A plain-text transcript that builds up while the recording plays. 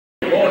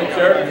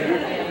church.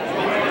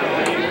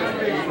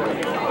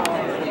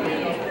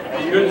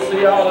 It's good to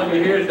see all of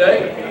you here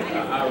today.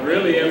 I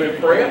really am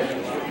impressed.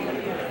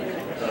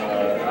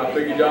 I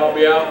figured y'all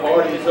be out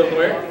partying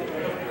somewhere.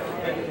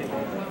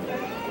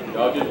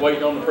 Y'all just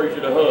waiting on the preacher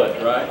to hush,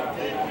 right?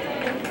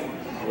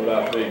 That's what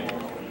I think.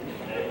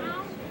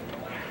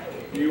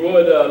 You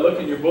would look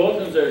in your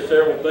bulletins. There's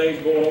several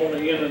things going on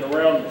in and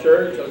around the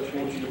church. I just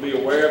want you to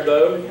be aware of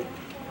those.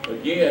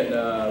 Again,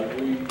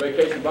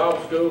 Vacation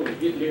Bible School is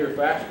getting here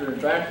faster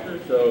and faster,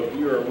 so if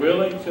you are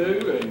willing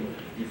to and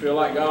you feel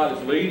like God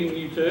is leading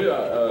you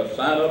to,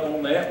 sign up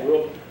on that.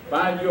 We'll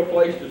find you a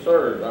place to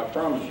serve. I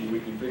promise you we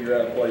can figure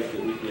out a place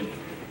that we can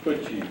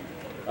put you.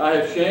 I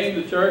have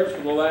shamed the church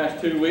for the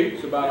last 2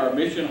 weeks about our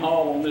mission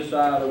hall on this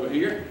side over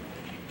here.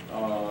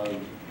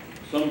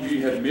 Some of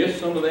you have missed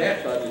some of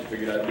that, so I just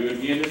figured I'd do it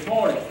again this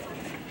morning.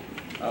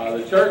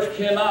 The church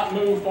cannot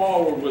move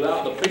forward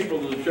without the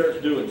people of the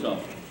church doing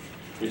something.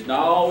 It's not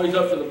always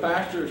up to the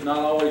pastor. It's not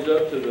always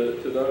up to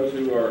those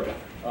who are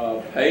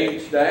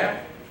paid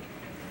staff.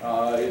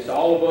 It's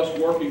all of us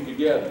working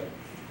together.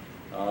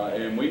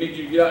 And we need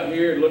you to get out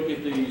here and look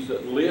at these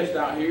lists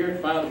out here,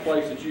 find a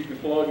place that you can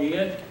plug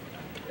in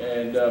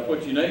and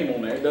put your name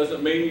on there. It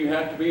doesn't mean you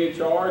have to be in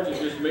charge. It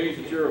just means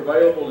that you're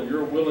available and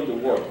you're willing to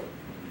work.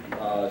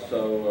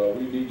 So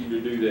we need you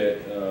to do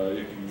that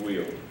if you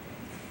will.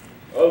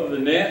 Other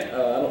than that,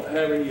 I don't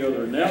have any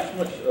other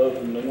announcements other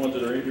than the ones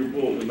that are in your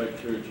bulletin. Make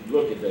sure that you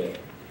look at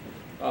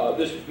that.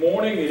 This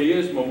morning it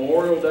is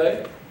Memorial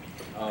Day.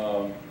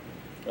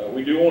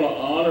 We do want to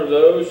honor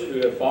those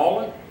who have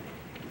fallen.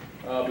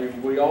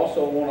 We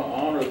also want to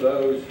honor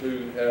those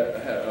who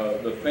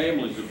the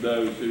families of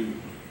those who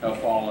have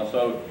fallen.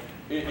 So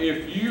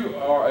if you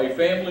are a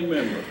family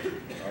member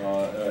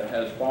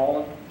has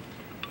fallen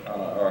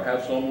or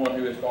have someone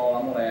who has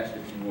fallen, I'm going to ask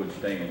if you would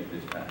stand at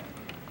this time.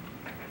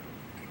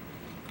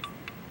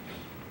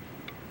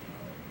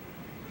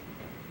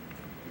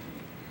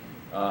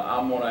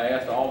 I'm going to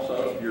ask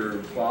also if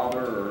your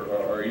father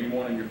or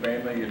anyone in your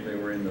family, if they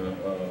were in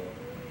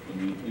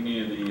any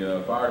of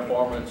the fire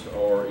departments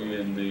or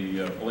in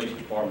the police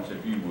departments,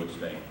 if you would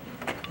stand.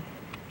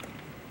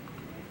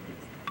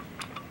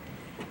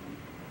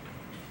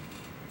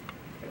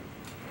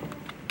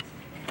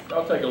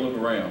 I'll take a look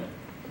around.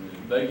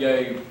 They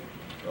gave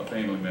a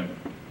family member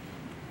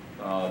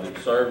that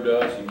served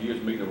us and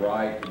gives me the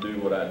right to do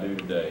what I do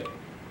today.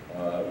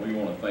 We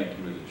want to thank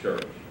you as a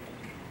church.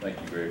 Thank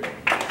you very much.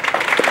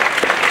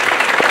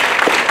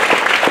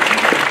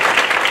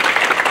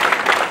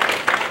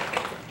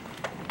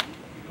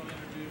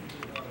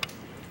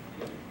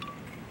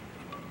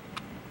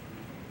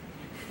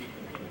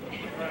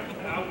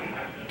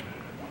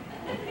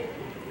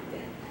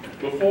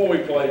 Before we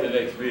play the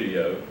next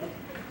video,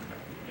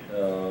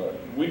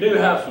 we do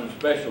have some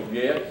special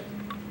guests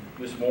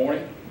this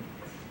morning.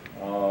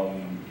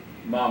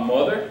 My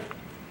mother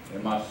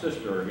and my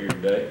sister are here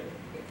today.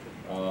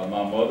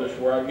 My mother's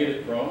where I get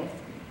it from.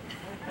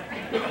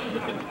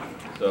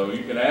 So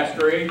you can ask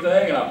her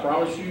anything, and I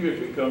promise you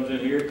if it comes in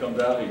here, it comes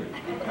out here.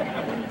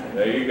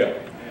 There you go.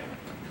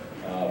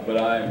 But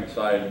I am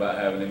excited about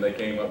having them. They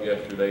came up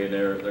yesterday, and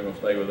they're going to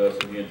stay with us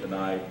again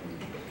tonight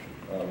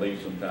and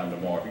leave some time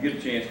tomorrow. If you get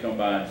a chance, come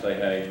by and say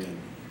hey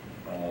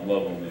and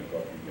love on them for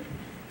a few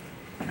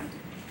minutes.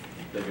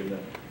 Take it down.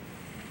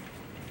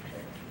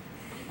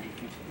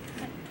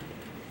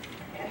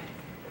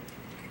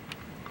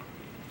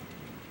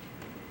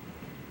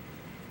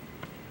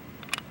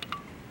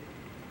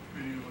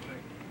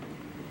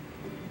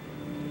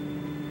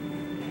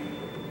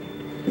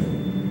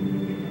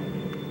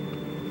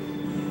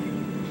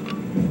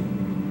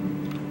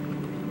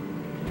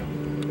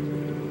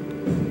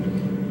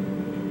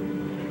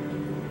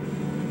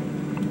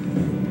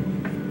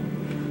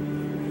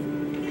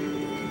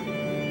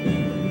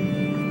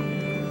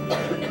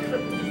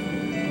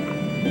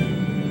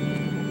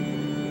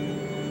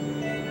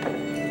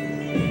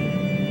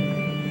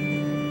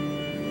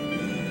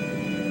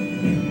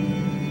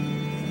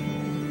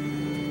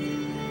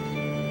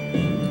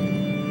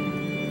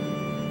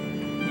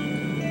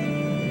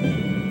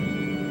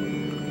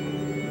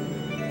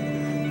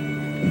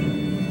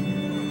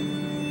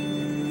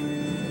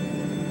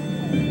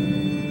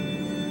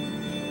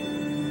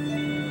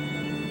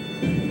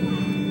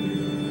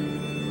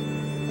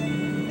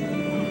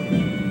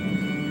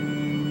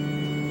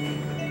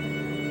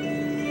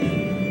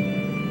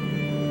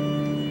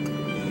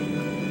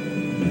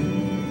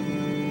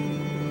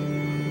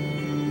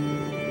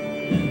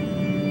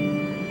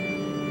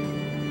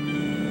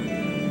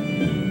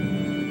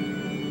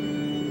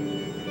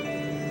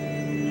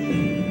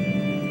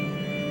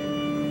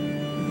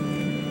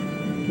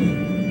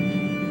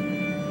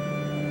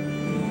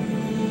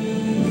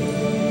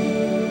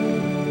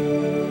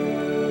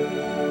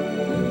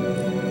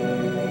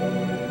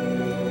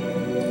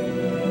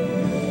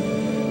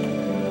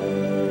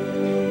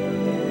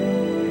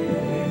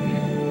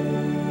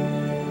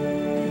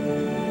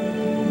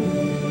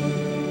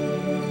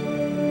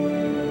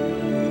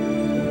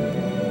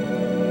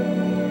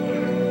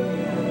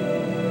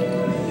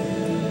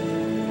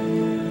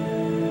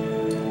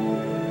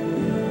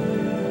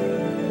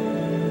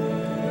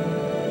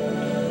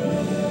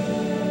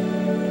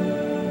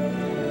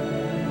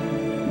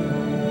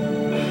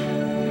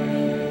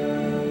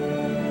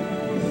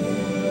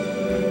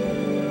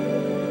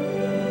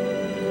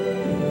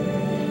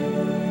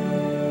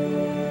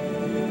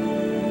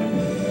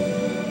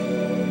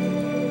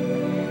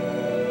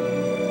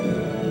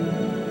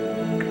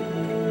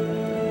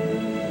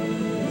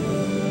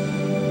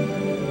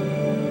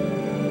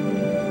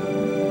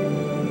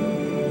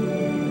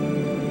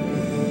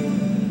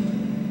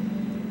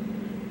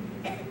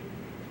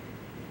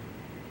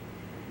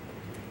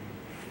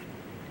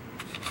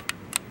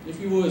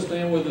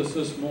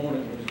 us this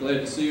morning. We're glad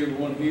to see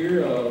everyone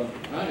here.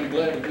 I am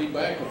glad to be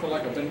back. I feel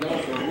like I've been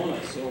gone for a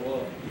month.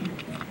 So,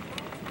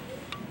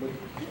 but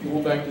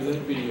going back to that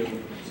video,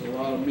 it's a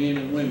lot of men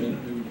and women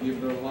who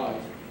give their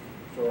life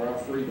for our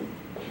freedom.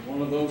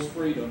 One of those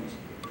freedoms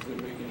is that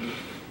we can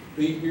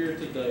be here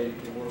today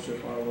to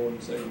worship our Lord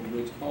and Savior,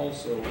 which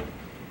also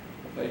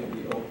paid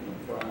the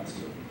ultimate price.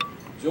 So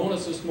join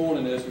us this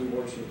morning as we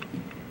worship.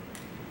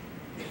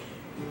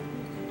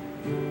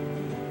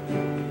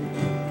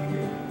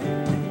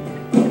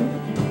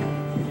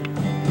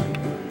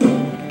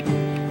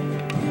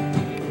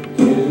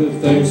 Give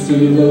thanks to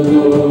the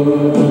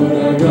Lord,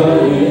 our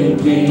God and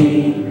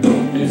King.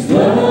 His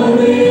love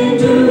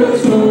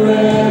endures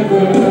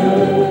forever.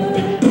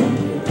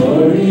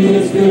 For He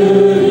is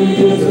good,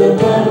 He is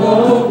above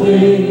all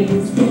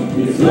things.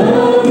 His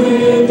love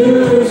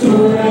endures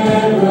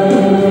forever.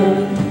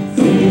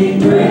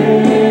 Sing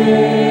praise,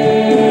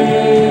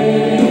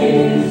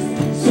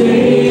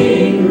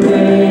 sing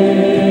praise.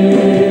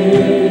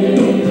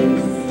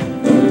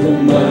 For the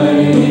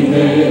mighty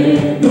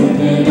hand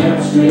and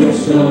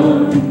outstretched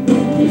arm.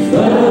 His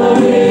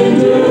love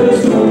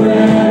endures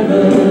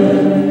forever.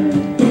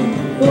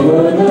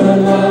 For the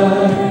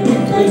life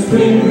that's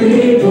been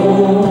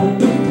reborn.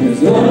 His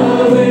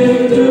love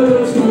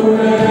endures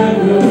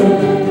forever.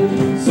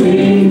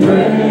 Sing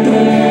praise,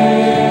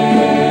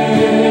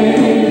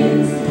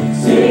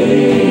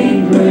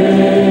 sing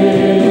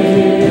praise,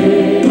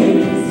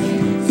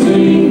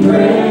 sing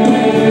praise,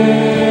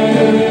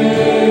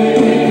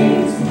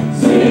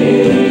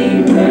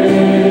 sing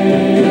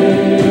praise.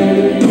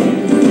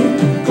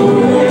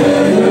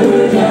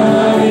 Forever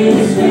God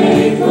is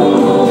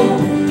faithful,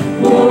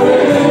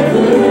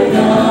 forever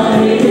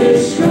God is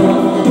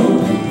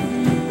strong,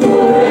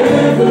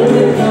 forever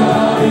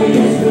God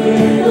is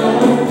with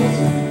us,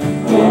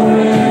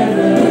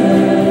 forever,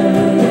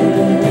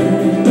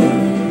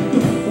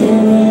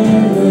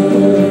 forever.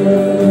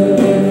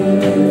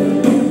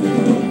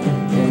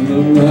 From the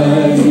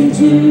rising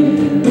to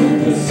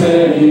the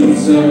setting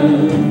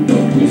sun,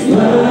 His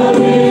love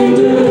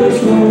endures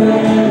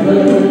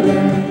forever.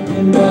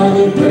 And by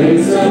the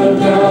grace of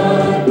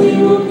God we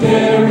will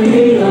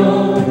carry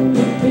on.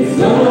 His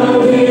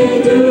love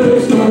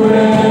endures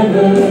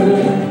forever.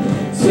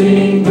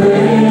 Sing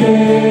praise,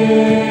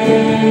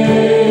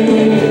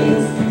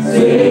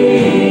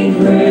 sing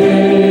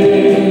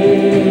praise,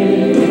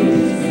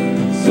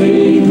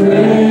 sing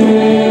praise,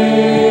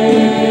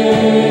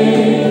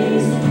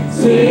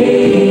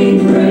 sing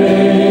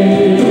praise.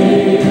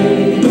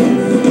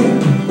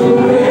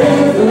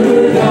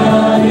 Forever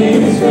God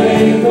is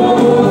faithful,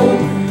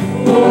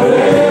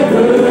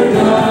 forever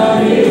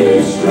God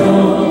is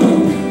strong,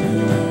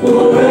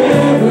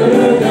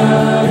 forever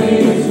God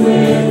is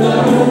with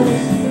us,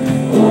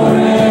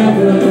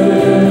 forever,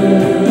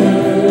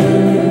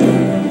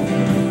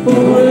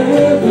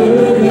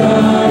 forever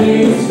God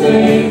is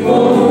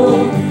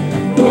faithful,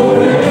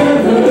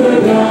 forever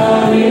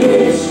God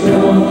is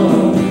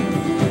strong,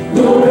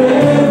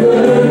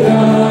 forever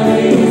God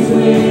is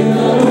with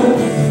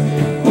us,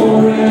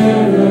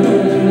 forever,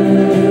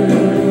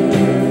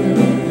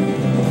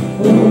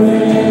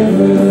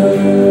 forever.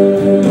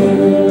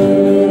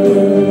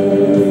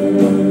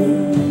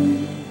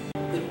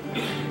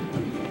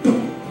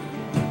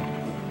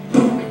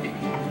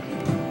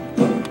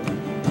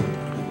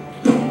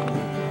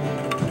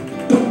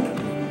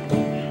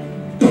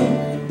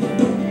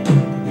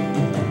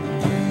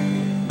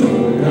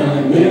 Lord,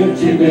 I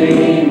lift your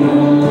name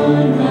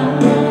on high.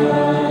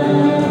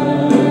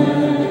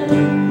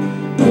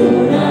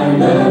 Lord, I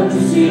love to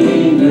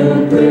sing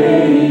your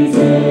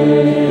praises.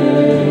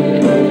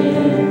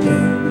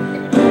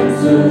 I'm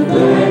so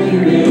glad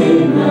you're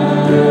in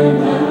my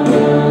life.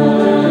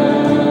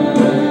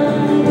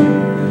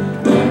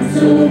 I'm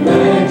so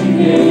glad you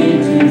came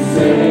to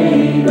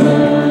save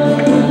us.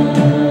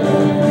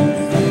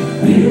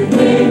 You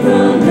came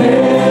from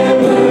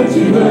heaven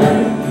to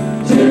earth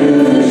to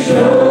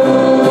show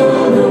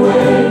the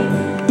way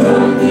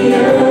from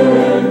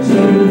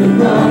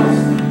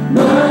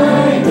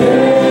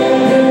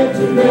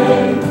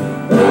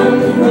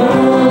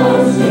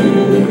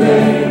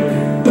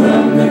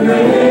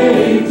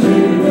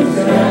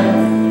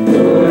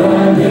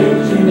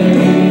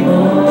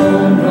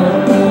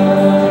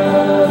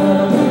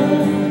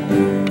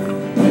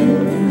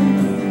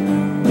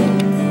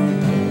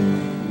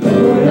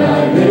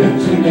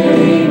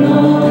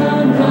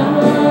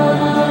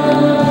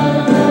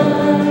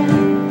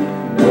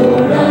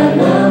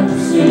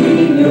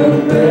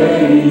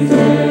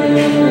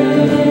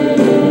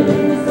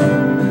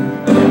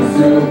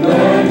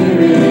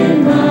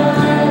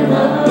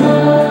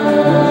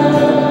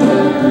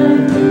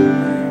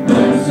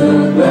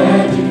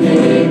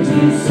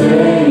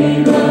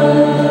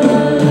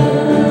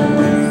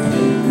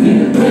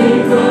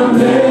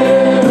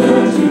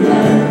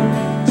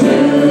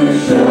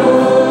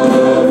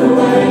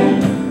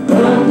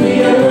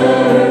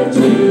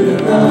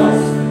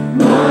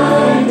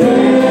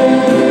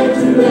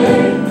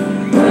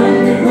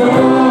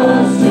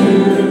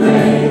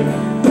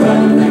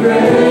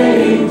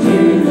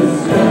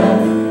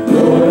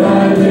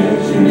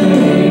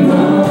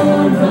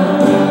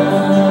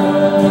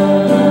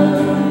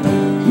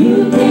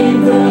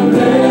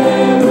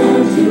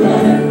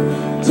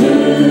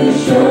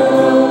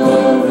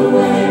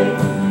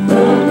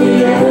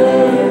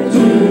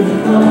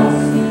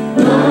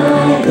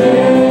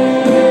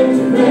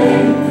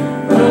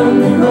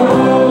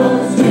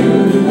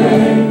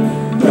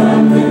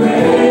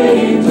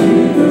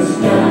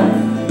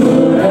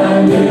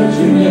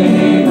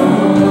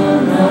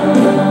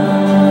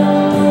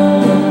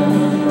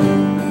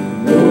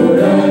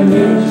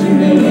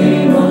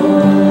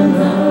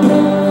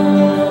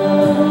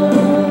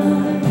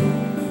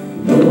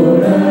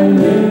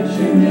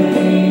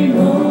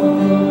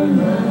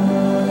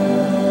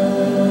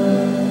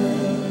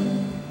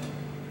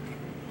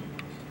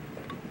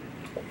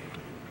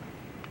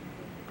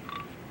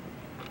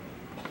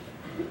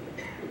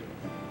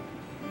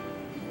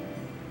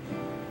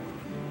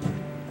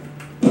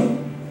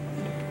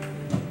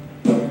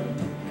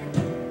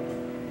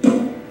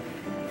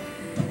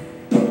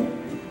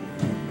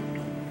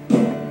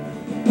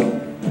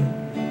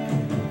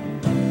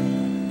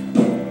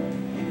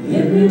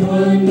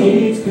Everyone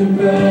needs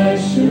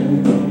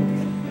compassion,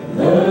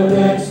 love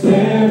that's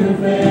never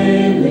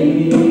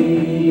failing.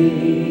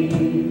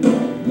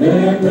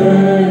 Let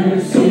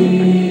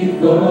mercy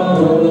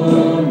fall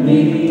on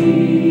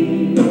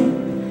me.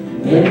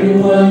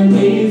 Everyone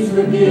needs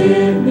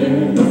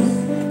forgiveness,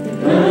 the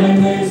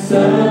kindness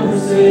of the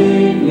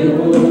Savior,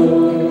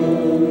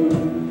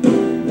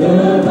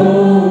 the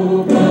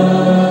hope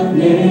of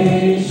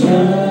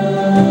nations.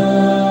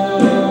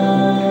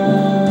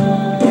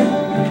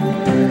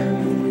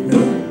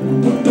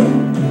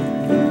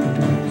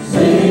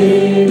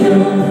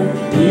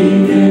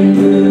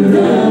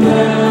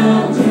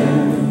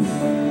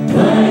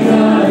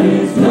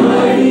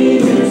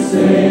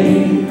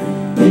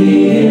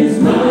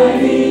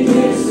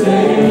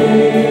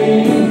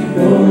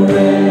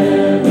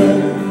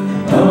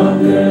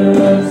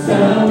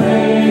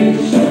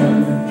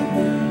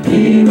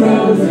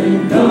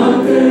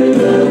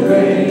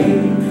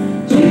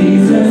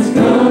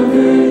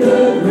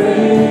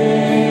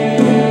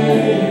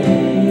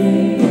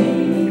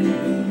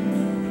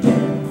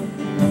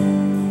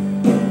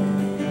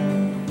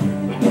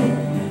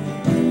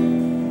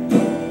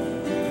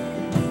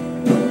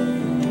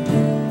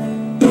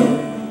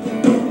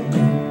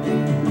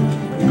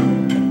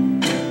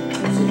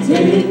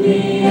 Take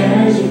me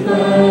as you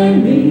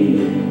find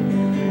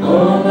me,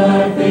 all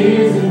my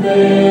fears and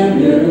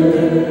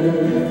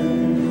failures.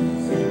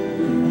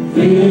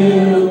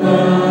 Fill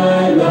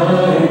my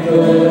life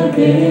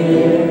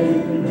again.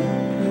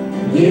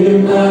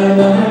 Give my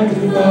life to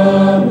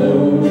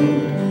follow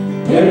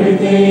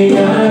everything I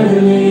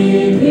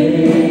believe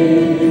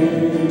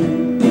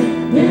in.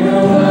 Now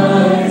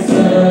I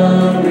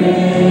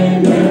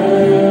surrender.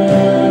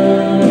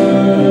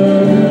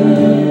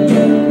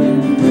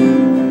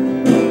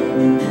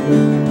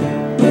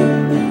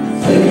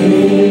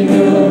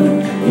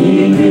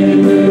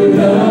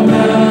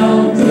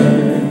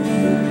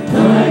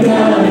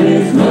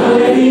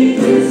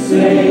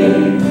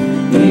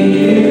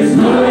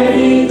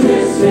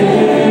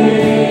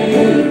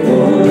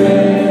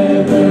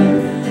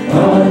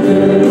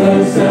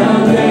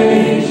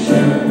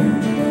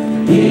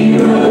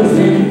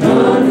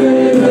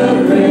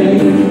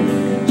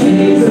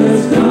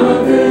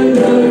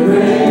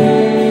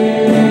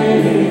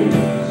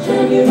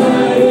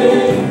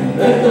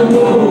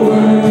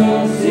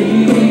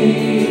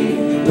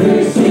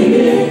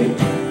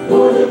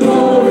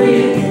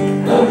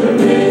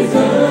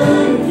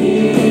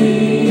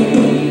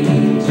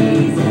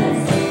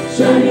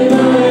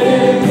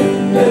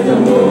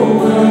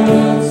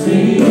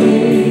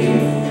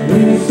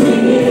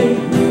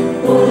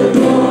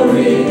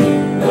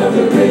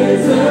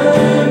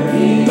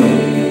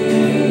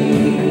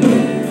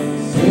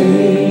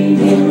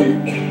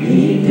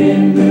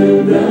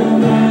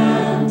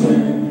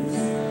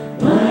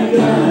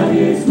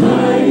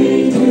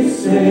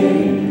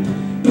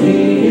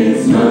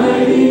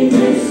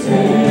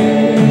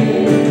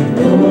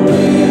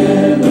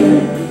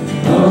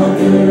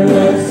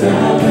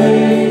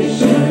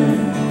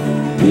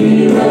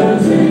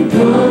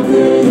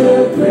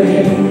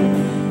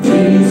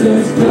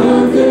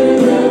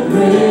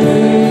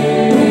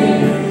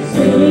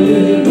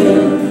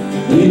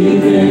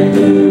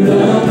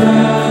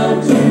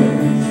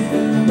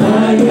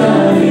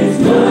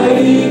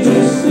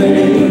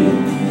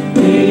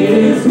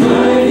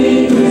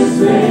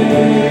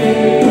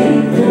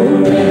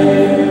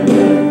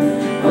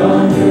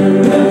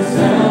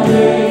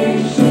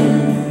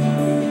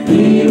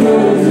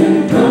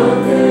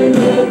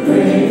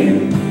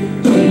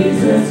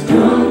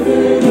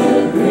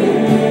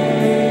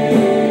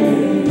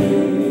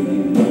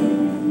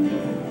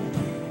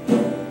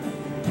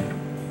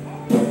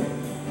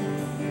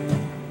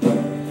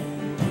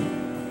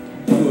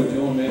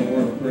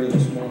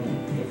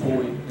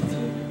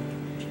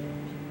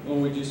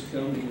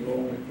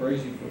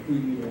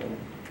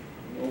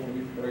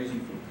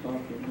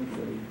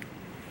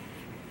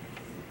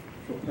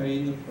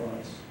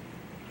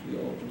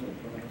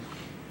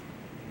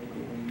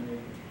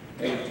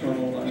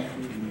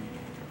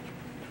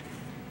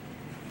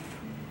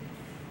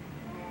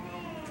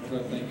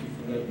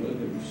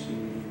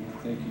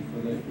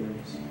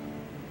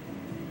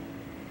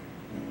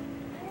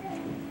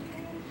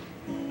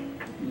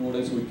 Lord,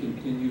 as we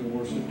continue to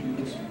worship you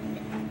this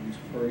morning, we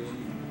just praise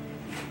you.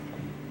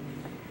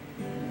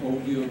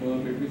 Hold you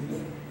above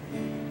everything.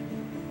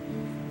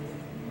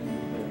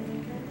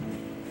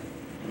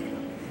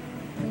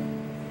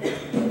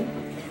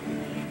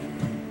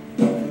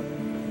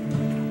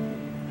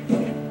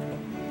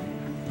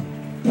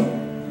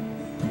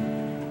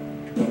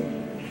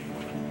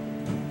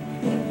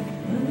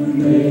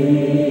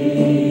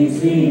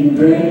 Amazing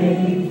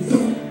grace,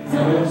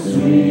 how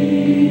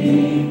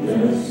sweet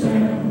the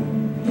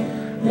sound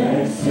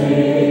that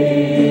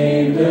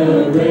saved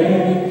a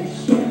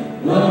wretch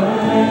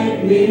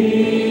like me.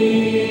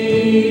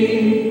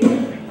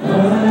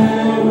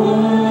 I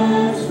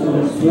once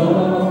was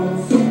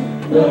lost,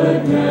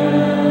 but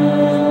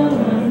now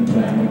I'm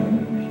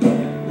found.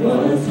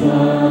 Was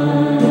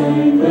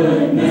blind,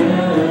 but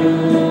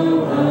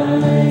now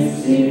I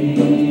see.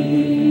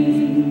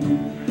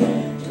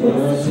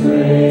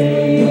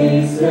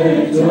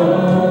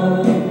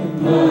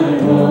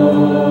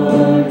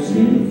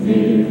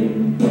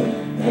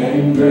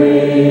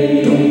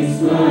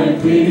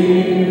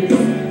 tears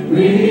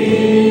relieved.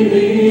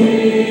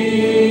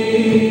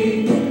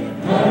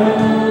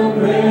 How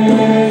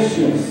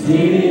precious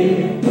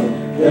did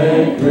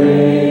that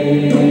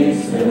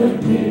grace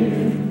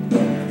appear,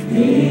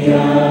 the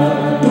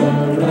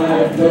hour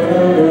I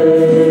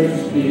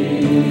first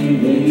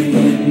believed.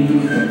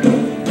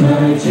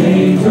 My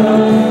chains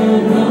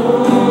are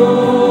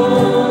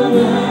gone,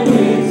 I've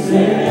been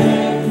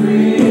set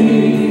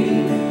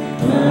free.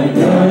 My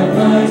God,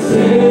 my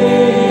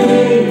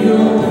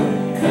Savior,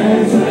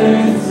 has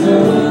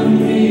ransomed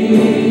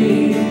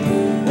me.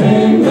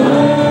 And my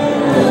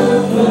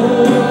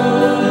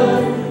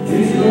blood,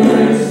 His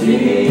mercy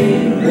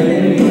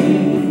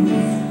reigns.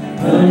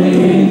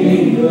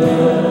 Amazing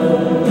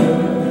love,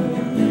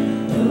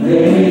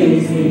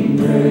 amazing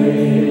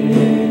grace.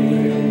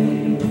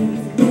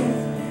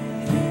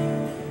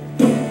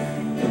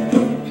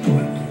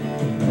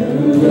 The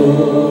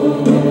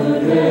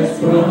Lord has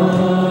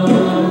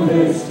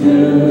promised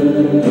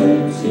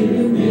good to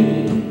me.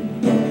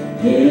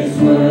 His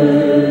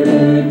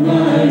word,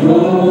 my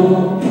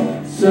hope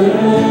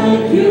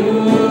secures.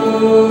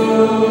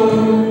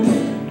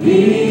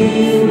 He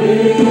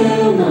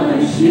will my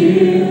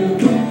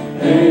shield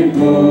and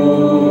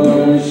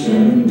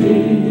portion be,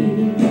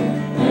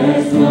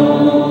 as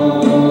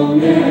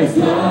long as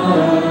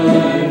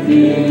life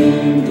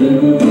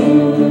endures.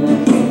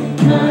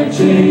 My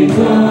chains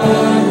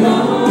are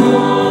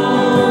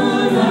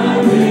gone,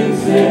 I've been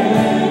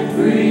set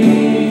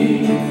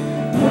free.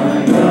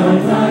 My God,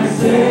 my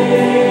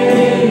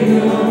Savior,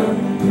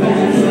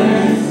 has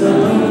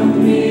ransomed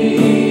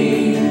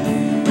me.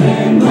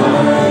 And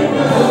my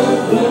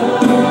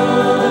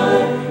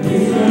blood,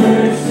 His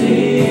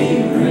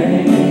mercy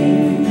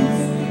reigns.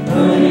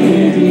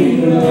 Unending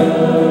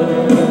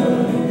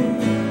love,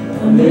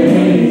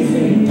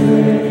 amazing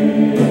grace.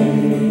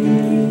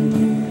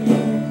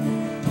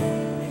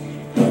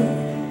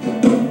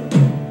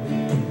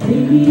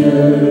 The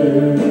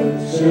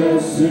earth shall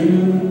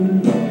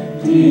soon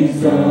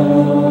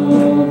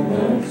dissolve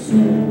like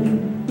snow.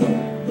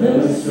 The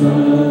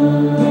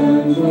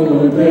sun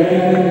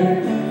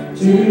forbear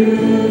to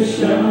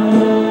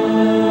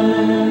shine,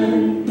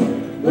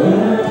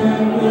 but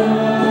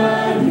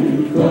God, you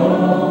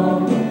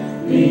call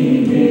me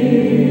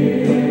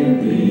here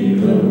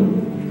below,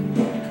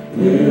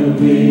 will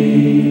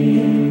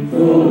be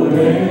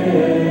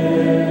forever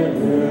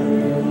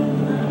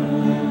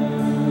mine.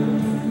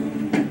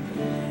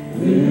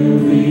 Will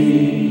be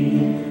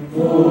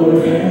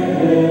forever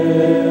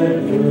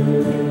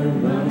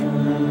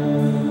mine.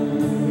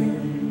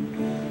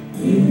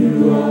 You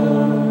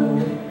are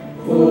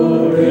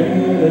forever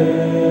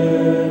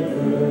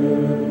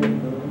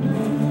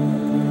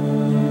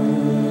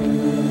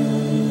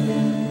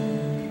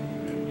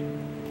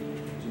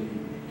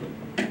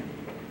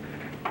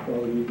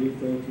Father, we do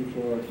thank you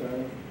for our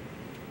time.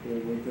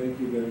 Lord, we thank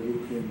you that we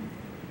can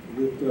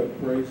lift up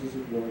praises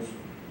and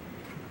worship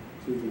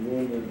to the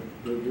one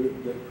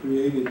that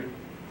created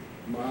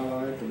my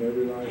life and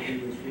every life in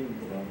this room,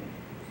 Father.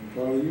 And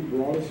Father, you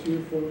brought us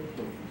here for a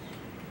purpose.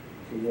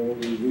 So Lord,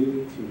 reveal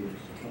it to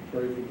us. I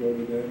pray for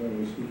Brother Dano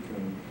as he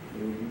comes.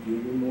 Lord, you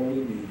give him what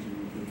he needs and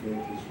you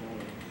protect his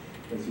heart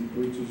as he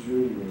preaches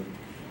your word.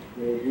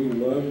 Lord, we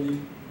love you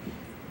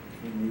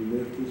and we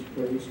lift this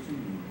praise to you.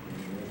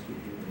 And that's what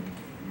we're doing.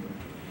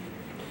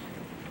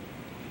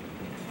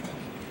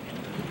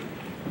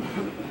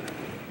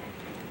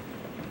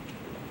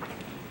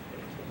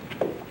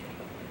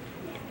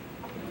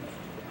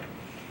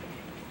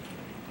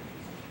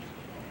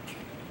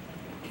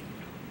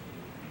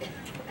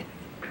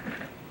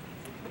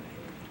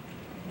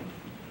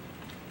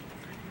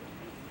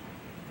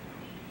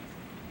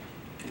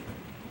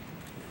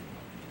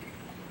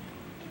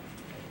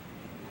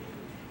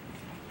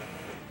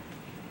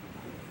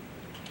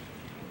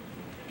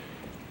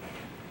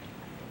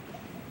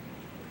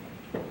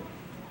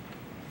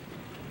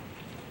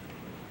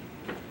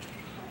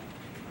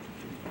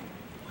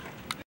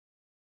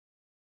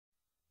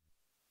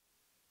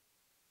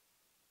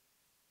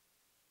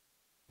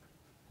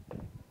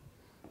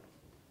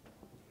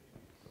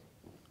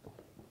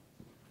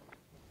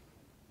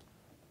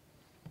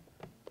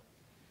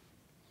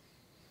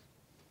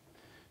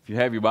 If you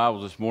have your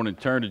Bibles this morning,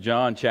 turn to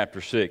John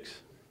chapter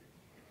 6.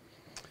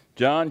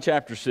 John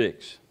chapter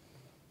 6.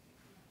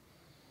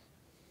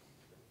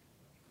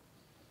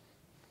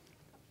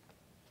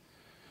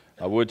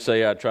 I would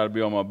say I'd try to be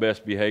on my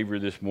best behavior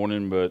this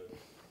morning, but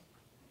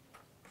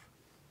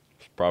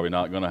it's probably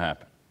not going to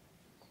happen.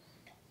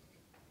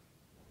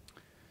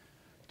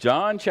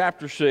 John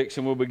chapter 6,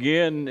 and we'll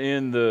begin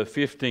in the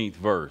 15th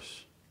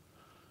verse.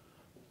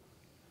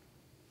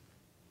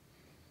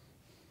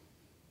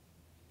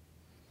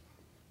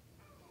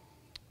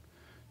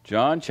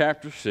 John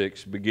chapter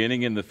 6,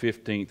 beginning in the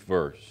 15th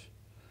verse.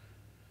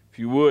 If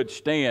you would,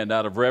 stand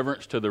out of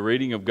reverence to the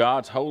reading of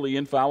God's holy,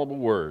 infallible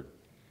word.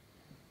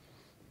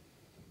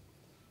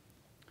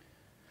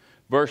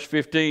 Verse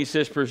 15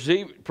 says,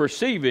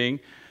 perceiving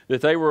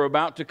that they were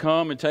about to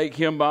come and take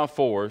him by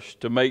force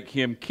to make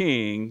him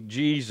king,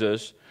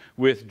 Jesus,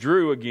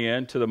 withdrew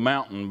again to the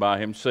mountain by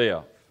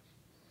himself.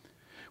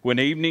 When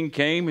evening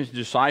came, his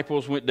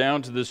disciples went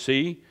down to the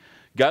sea,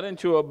 got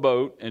into a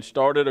boat, and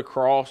started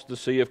across the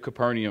Sea of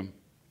Capernaum.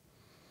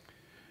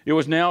 It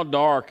was now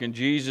dark, and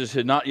Jesus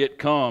had not yet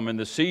come, and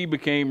the sea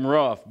became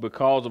rough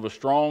because of a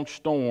strong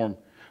storm,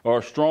 or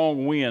a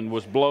strong wind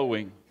was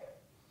blowing.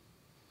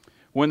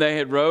 When they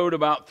had rowed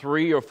about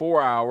 3 or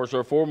 4 hours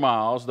or 4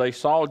 miles, they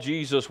saw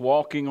Jesus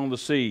walking on the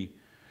sea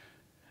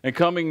and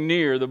coming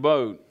near the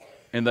boat,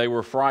 and they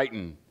were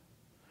frightened.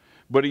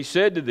 But he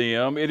said to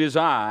them, "It is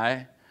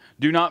I,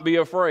 do not be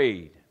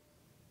afraid."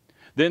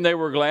 Then they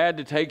were glad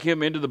to take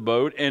him into the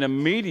boat, and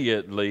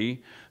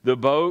immediately the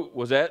boat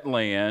was at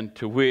land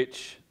to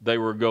which they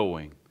were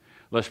going.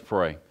 Let's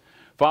pray.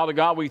 Father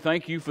God, we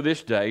thank you for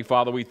this day.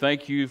 Father, we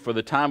thank you for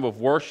the time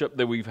of worship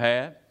that we've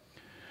had.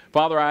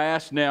 Father, I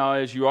ask now,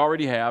 as you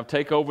already have,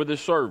 take over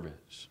this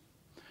service.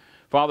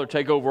 Father,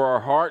 take over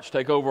our hearts,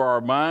 take over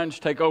our minds,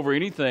 take over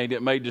anything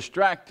that may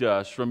distract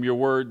us from your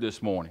word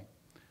this morning.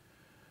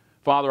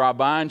 Father, I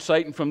bind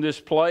Satan from this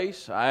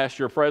place. I ask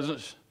your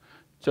presence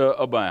to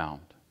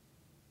abound.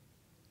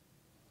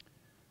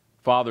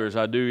 Father, as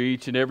I do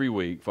each and every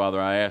week, Father,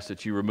 I ask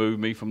that you remove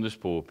me from this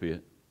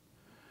pulpit.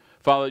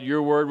 Father, that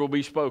your word will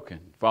be spoken.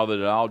 Father,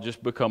 that I'll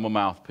just become a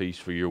mouthpiece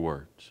for your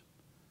words.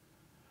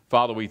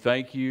 Father, we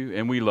thank you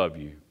and we love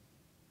you.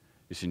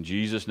 It's in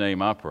Jesus'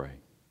 name I pray.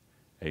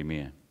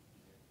 Amen.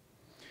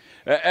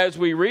 As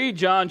we read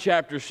John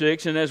chapter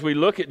 6 and as we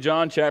look at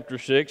John chapter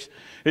 6,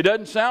 it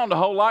doesn't sound a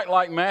whole lot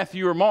like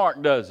Matthew or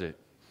Mark, does it?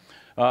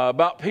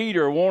 About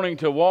Peter wanting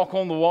to walk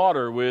on the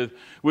water with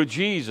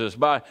Jesus,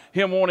 by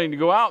him wanting to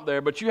go out there.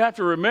 But you have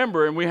to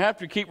remember, and we have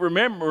to keep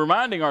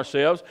reminding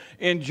ourselves,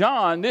 in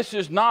John, this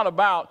is not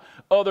about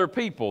other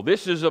people.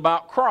 This is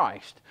about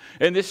Christ.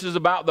 And this is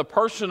about the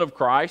person of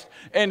Christ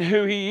and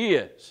who he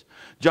is.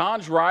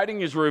 John's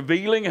writing is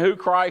revealing who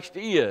Christ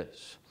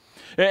is.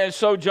 And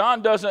so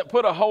John doesn't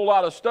put a whole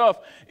lot of stuff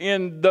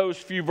in those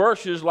few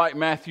verses like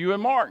Matthew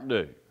and Mark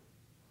do.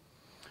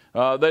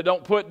 They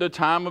don't put the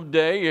time of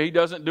day. He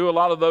doesn't do a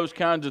lot of those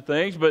kinds of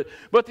things,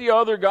 but the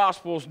other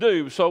Gospels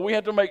do. So we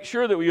have to make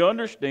sure that we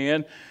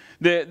understand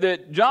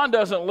that John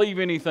doesn't leave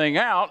anything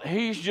out.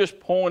 He's just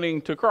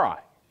pointing to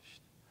Christ.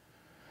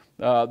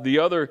 The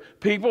other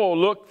people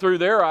look through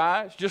their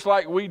eyes just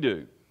like we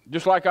do.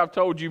 Just like I've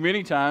told you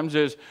many times,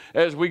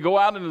 as we go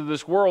out into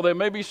this world, there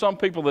may be some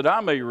people that I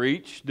may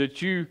reach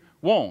that you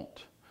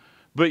won't.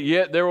 But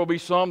yet there will be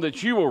some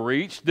that you will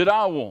reach that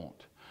I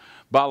won't.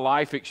 By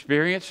life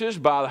experiences,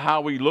 by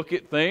how we look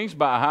at things,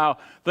 by how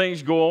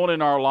things go on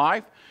in our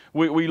life,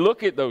 we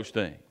look at those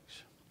things.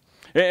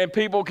 And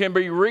people can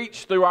be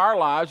reached through our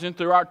lives and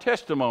through our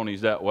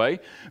testimonies that way.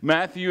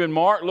 Matthew and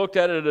Mark looked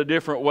at it a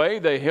different way.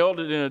 They held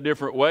it in a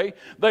different way.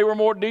 They were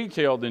more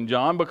detailed than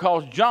John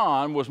because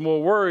John was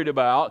more worried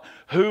about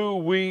who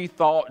we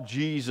thought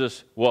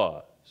Jesus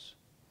was.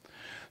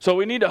 So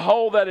we need to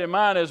hold that in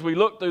mind as we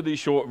look through these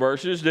short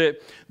verses,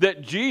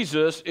 that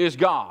Jesus is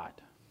God.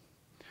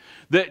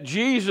 That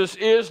Jesus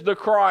is the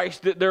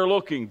Christ that they're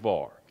looking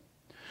for.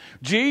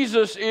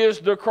 Jesus is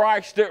the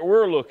Christ that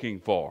we're looking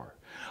for.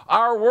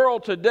 Our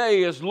world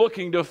today is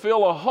looking to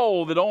fill a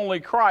hole that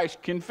only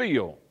Christ can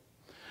fill.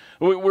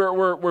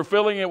 We're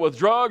filling it with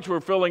drugs.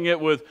 We're filling it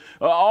with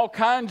all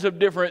kinds of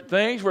different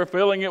things. We're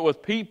filling it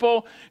with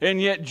people.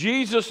 And yet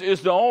Jesus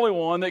is the only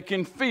one that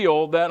can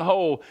fill that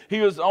hole. He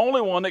is the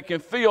only one that can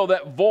fill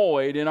that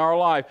void in our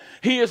life.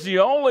 He is the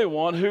only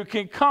one who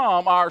can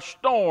calm our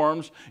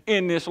storms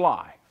in this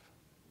life.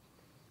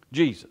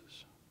 Jesus.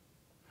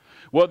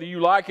 Whether you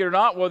like it or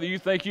not, whether you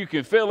think you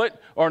can fill it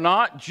or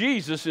not,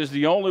 Jesus is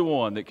the only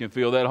one that can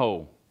fill that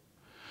hole.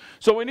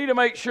 So we need to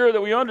make sure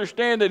that we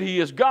understand that he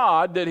is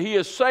God, that he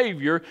is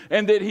Savior,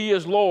 and that he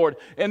is Lord.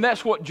 And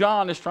that's what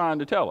John is trying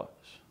to tell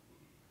us.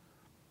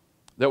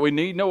 That we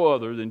need no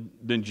other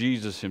than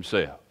Jesus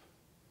himself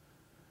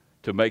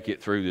to make it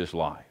through this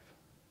life.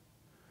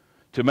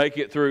 To make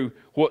it through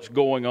what's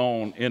going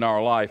on in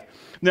our life.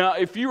 Now,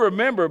 if you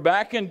remember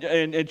back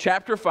in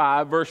chapter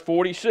 5, verse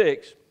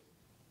 46,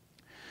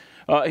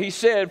 he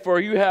said, "For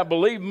you have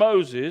believed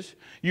Moses,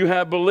 you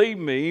have believed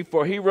me,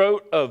 for he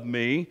wrote of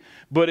me.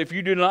 But if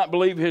you do not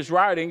believe his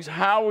writings,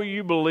 how will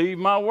you believe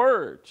my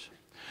words?"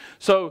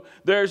 So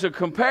there's a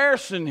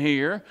comparison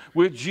here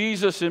with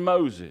Jesus and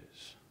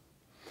Moses.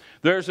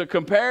 There's a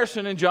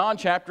comparison in John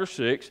chapter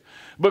 6.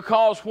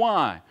 Because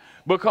why?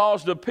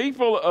 Because the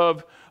people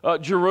of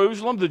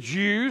Jerusalem, the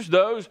Jews,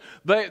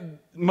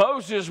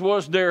 Moses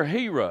was their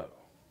hero.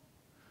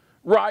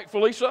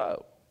 Rightfully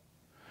so.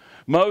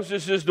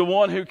 Moses is the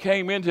one who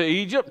came into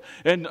Egypt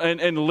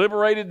and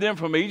liberated them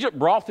from Egypt,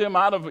 brought them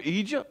out of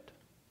Egypt.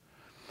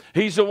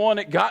 He's the one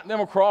that got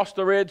them across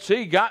the Red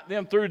Sea, got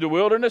them through the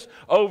wilderness,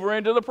 over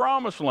into the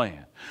Promised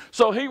Land.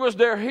 So he was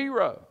their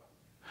hero.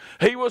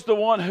 He was the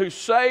one who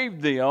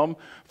saved them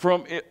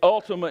from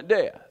ultimate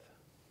death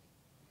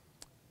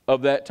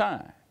of that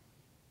time.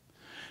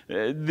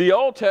 The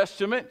Old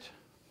Testament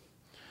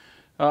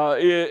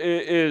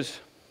is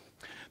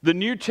the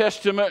New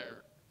Testament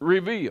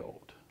revealed.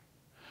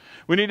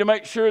 We need to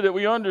make sure that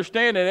we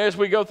understand that as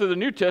we go through the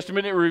New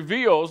Testament, it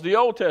reveals the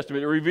Old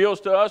Testament. It reveals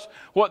to us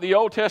what the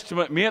Old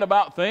Testament meant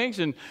about things,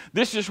 and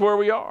this is where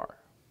we are.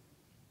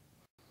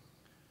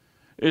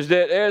 Is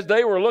that as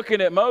they were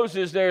looking at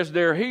Moses as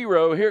their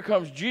hero, here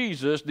comes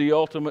Jesus, the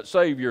ultimate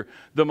Savior,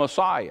 the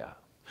Messiah.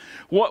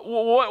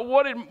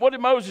 What did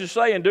Moses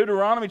say in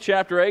Deuteronomy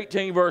chapter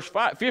 18, verse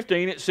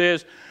 15? It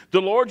says, the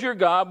Lord your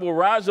God will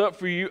rise up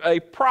for you a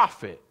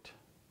prophet,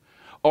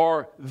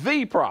 or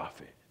the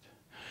prophet.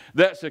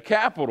 That's a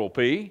capital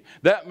P.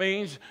 That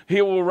means he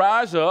will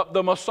rise up,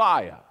 the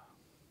Messiah,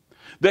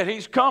 that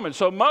he's coming.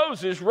 So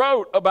Moses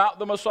wrote about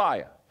the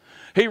Messiah.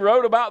 He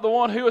wrote about the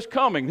one who is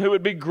coming, who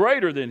would be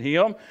greater than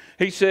him.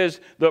 He says,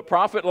 the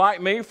prophet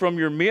like me from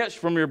your midst,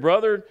 from your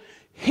brother,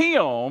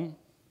 him,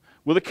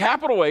 with a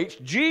capital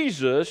H,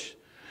 Jesus,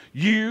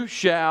 you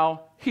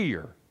shall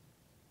hear.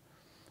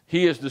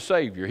 He is the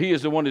Savior. He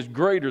is the one who is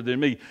greater than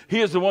me.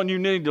 He is the one you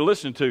need to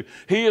listen to.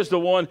 He is the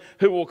one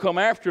who will come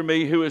after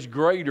me, who is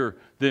greater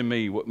than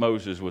me, what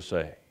Moses was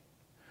saying.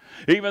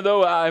 Even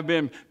though I have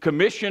been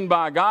commissioned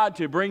by God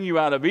to bring you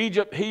out of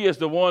Egypt, he is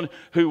the one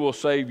who will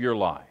save your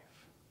life.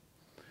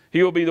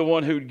 He will be the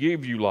one who would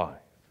give you life.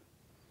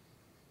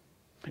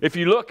 If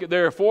you look,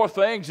 there are 4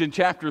 things in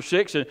chapter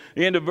 6 and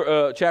end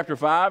of chapter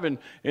 5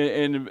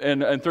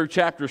 and through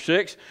chapter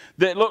 6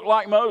 that look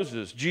like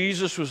Moses.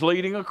 Jesus was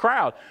leading a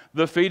crowd.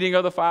 The feeding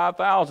of the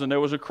 5,000, there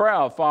was a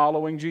crowd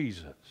following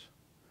Jesus.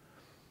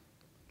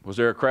 Was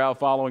there a crowd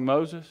following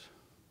Moses?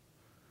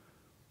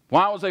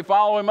 Why was they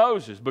following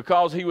Moses?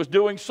 Because he was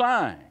doing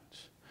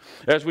signs.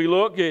 As we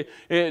look,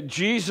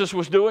 Jesus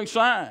was doing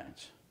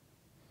signs.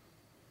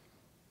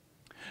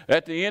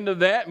 At the end of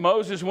that,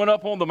 Moses went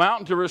up on the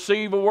mountain to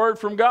receive a word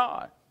from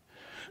God.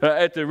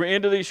 At the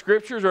end of these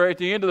scriptures, or at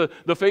the end of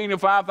the feeding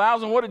of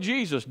 5,000, what did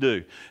Jesus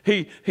do?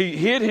 He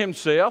hid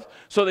himself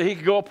so that he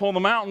could go up on the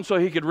mountain so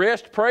he could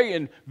rest, pray,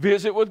 and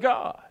visit with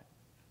God.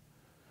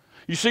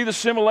 You see the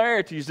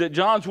similarities that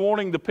John's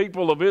wanting the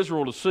people of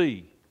Israel to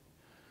see.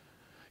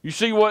 You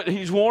see what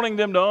he's wanting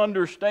them to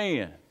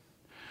understand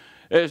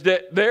is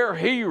that their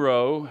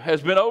hero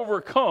has been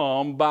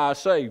overcome by a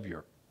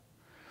Savior.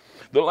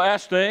 The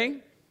last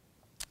thing,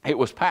 it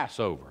was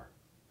Passover.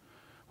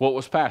 What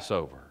was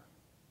Passover?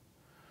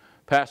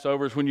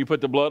 Passover is when you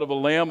put the blood of a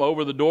lamb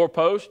over the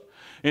doorpost,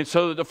 and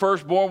so that the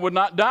firstborn would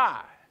not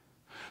die,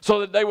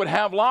 so that they would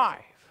have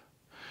life.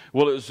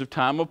 Well, it was the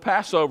time of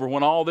Passover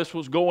when all this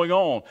was going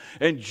on,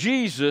 and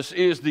Jesus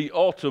is the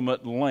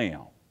ultimate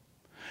lamb.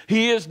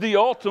 He is the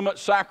ultimate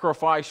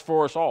sacrifice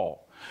for us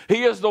all.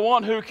 He is the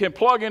one who can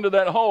plug into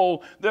that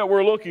hole that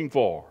we're looking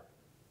for.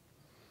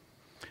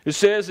 It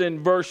says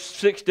in verse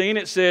 16,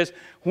 it says,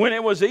 when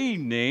it was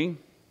evening,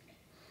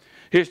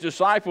 his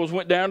disciples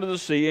went down to the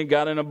sea and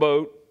got in a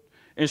boat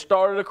and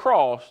started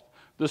across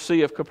the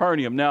Sea of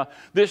Capernaum. Now,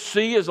 this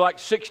sea is like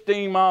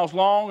 16 miles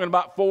long and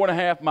about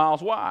 4.5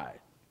 miles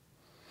wide.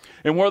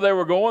 And where they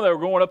were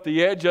going up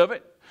the edge of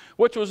it,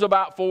 which was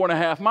about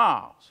 4.5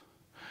 miles.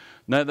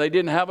 Now, they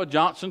didn't have a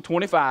Johnson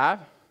 25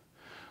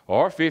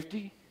 or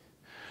 50.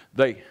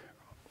 They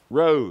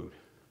rowed.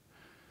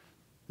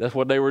 That's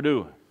what they were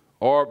doing.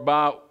 Or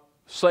by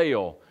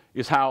sail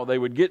is how they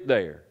would get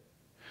there.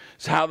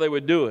 It's how they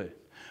would do it.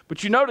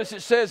 But you notice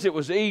it says it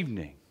was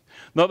evening.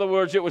 In other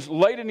words, it was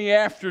late in the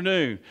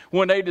afternoon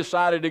when they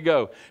decided to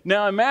go.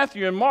 Now in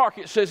Matthew and Mark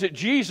it says that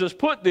Jesus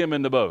put them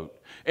in the boat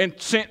and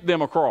sent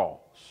them across.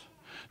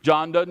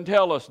 John doesn't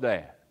tell us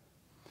that.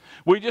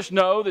 We just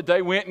know that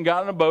they went and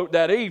got in a boat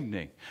that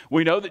evening.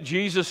 We know that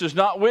Jesus is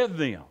not with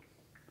them.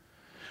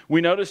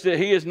 We notice that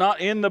he is not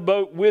in the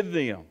boat with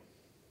them.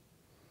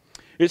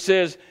 It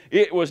says,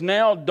 it was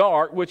now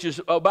dark, which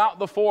is about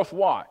the 4th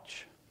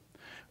watch,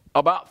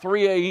 about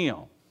 3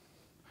 a.m.,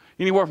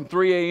 anywhere from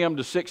 3 a.m.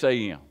 to 6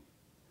 a.m.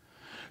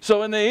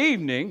 So in the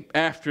evening,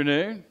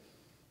 afternoon,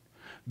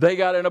 they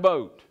got in a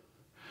boat.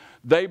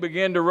 They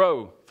began to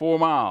row 4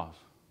 miles.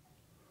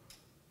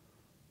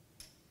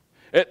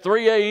 At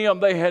 3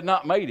 a.m., they had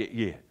not made it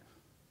yet.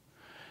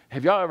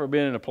 Have y'all ever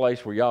been in a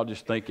place where y'all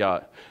just think,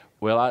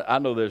 well, I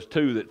know there's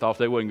 2 that thought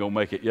they wasn't going to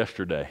make it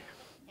yesterday.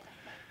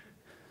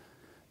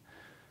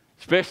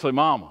 Especially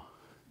Mama.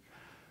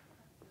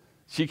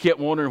 She kept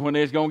wondering when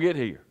they was going to get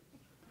here.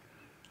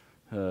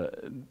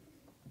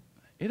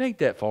 It ain't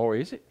that far,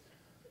 is it?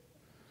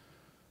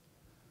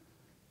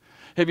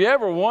 Have you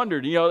ever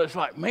wondered, it's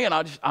like, man,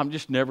 I'm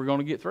just never going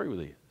to get through with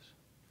this.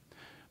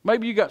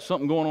 Maybe you got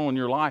something going on in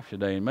your life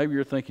today, and maybe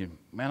you're thinking,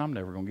 man, I'm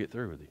never going to get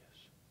through with this.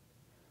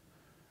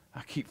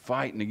 I keep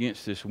fighting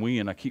against this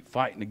wind. I keep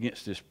fighting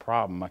against this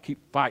problem. I keep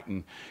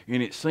fighting,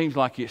 and it seems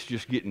like it's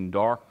just getting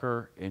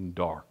darker and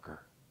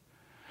darker.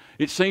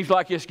 It seems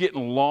like it's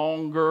getting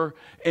longer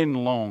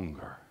and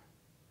longer.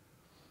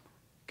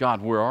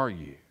 God, where are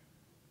you?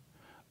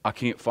 I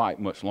can't fight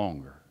much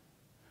longer.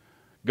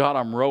 God,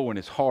 I'm rowing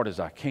as hard as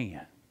I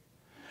can.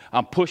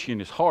 I'm pushing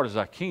as hard as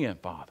I can,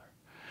 Father.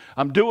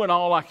 I'm doing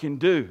all I can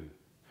do.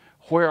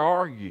 Where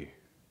are you?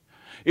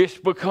 It's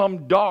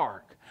become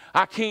dark.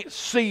 I can't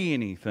see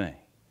anything.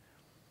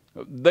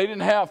 They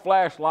didn't have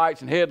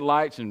flashlights and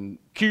headlights and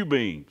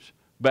Q-beams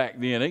back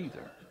then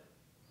either.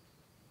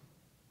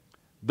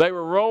 They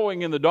were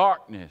rowing in the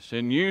darkness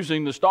and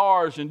using the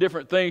stars and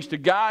different things to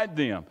guide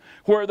them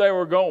where they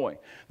were going.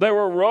 They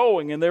were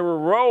rowing and they were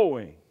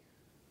rowing.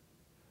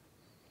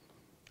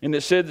 And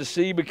it said the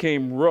sea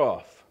became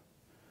rough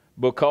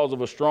because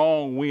of a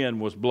strong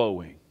wind was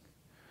blowing.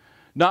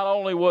 Not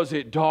only was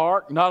it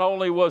dark, not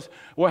only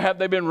have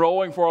they been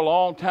rowing for a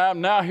long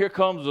time, now here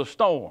comes a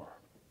storm.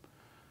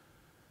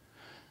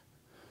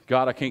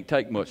 God, I can't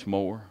take much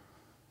more.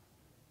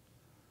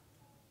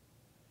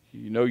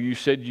 You know, you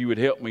said you would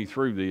help me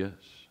through this.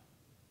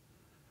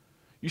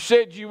 You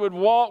said you would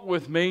walk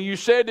with me. You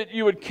said that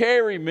you would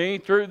carry me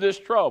through this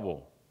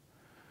trouble.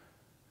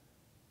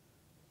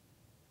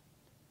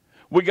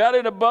 We got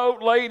in a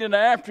boat late in the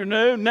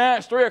afternoon. Now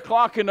it's 3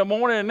 o'clock in the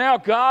morning, and now,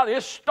 God,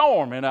 it's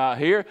storming out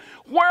here.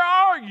 Where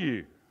are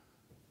you?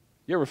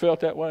 You ever felt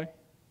that way?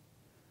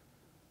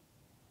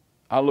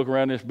 I look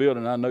around this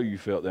building, and I know you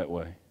felt that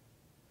way.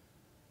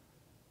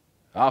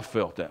 I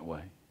felt that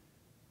way.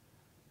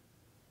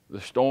 The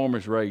storm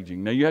is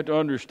raging. Now you have to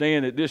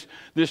understand that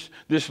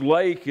this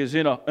lake is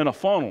in a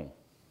funnel.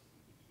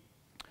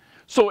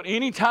 So at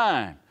any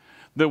time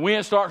the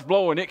wind starts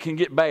blowing, it can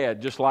get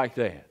bad just like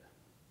that.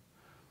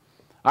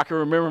 I can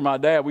remember my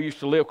dad, we used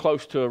to live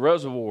close to a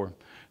reservoir.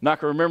 And I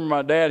can remember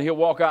my dad, he'll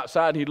walk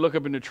outside and he'd look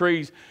up in the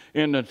trees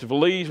and the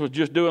leaves was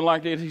just doing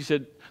like this. He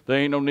said, there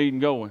ain't no need in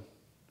going.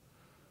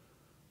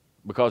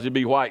 Because it'd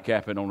be white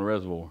capping on the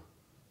reservoir.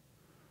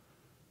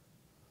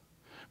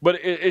 But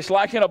it's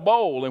like in a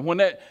bowl, and when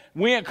that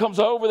wind comes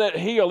over that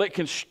hill, it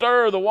can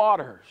stir the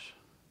waters.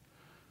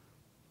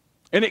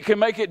 And it can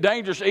make it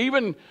dangerous.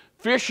 Even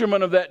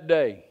fishermen of that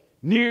day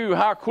knew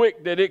how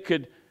quick that it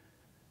could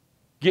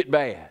get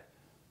bad.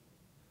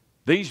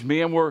 These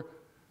men were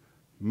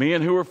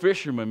men who were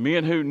fishermen,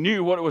 men who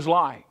knew what it was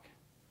like,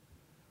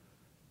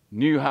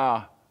 knew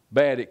how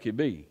bad it could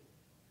be.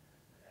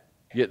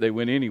 Yet they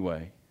went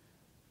anyway.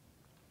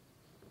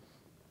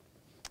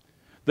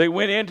 They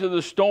went into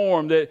the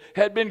storm that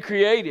had been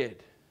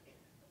created.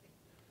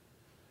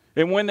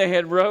 And when they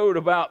had rowed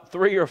about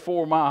 3 or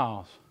 4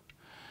 miles,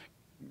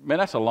 man,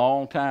 that's a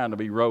long time to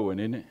be rowing,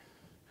 isn't it?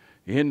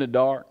 In the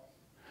dark,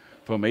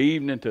 from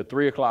evening to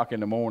 3 o'clock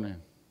in the morning.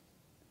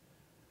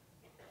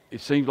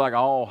 It seems like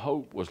all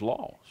hope was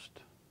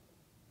lost.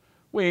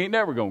 We ain't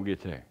never going to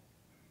get there.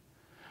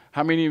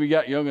 How many of you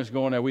got youngins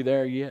going, are we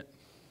there yet?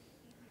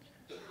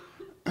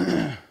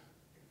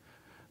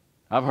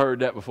 I've heard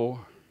that before.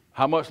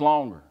 How much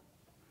longer?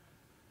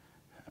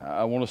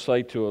 I want to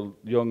say to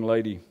a young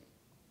lady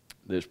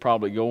that's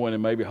probably going,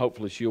 and maybe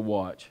hopefully she'll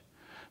watch,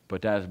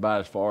 but that's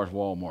about as far as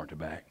Walmart to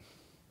back.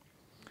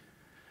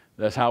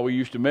 That's how we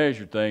used to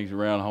measure things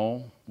around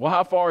home. Well,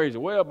 how far is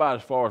it? Well, about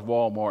as far as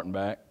Walmart and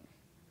back.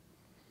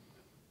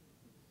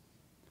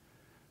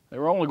 They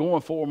were only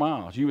going 4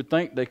 miles. You would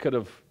think they could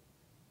have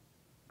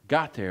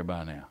got there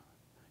by now.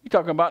 You're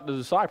talking about the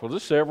disciples.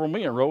 There's several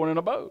men rowing in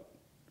a boat.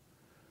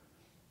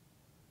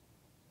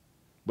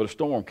 But a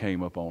storm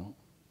came up on them.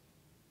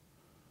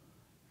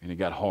 And it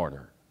got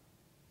harder.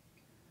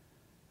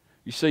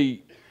 You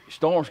see,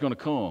 storms going to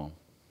come.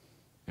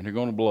 And they're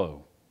going to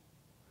blow.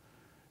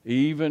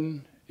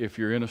 Even if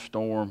you're in a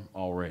storm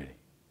already.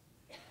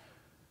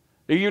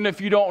 Even if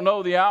you don't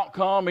know the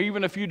outcome.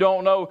 Even if you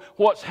don't know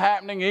what's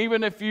happening.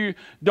 Even if you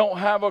don't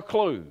have a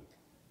clue.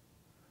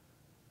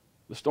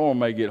 The storm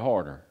may get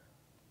harder.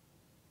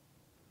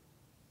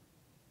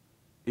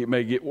 It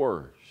may get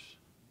worse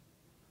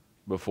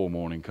before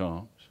morning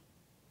comes.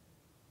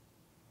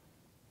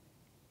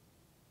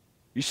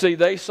 You see,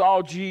 they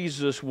saw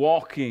Jesus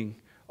walking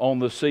on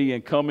the sea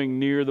and coming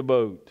near the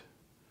boat.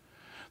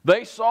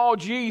 They saw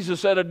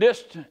Jesus at a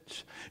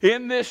distance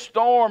in this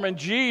storm, and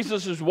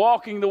Jesus is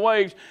walking the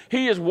waves.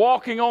 He is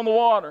walking on the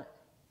water.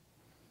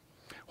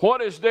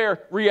 What is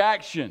their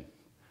reaction?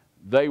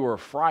 They were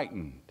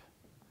frightened.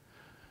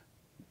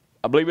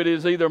 I believe it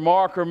is either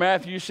Mark or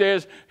Matthew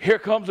says, here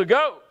comes a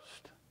ghost.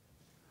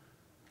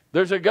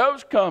 There's a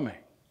ghost coming.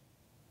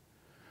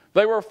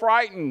 They were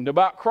frightened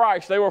about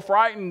Christ. They were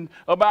frightened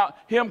about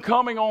Him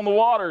coming on the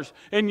waters.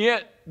 And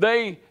yet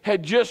they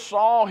had just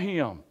saw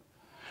Him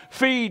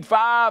feed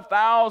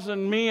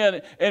 5,000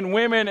 men and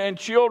women and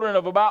children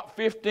of about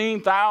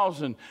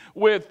 15,000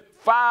 with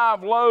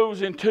 5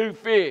 loaves and 2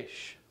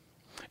 fish.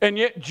 And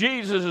yet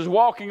Jesus is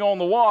walking on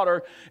the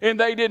water, and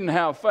they didn't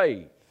have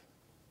faith.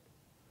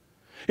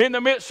 In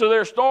the midst of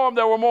their storm,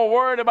 they were more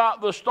worried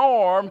about the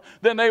storm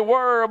than they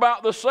were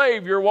about the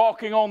Savior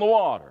walking on the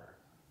water.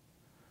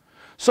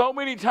 So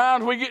many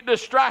times we get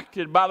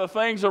distracted by the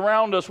things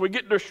around us. We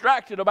get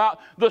distracted about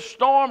the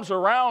storms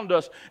around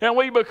us, and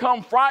we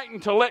become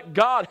frightened to let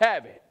God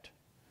have it.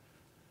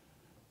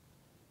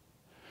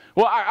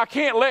 Well, I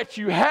can't let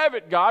you have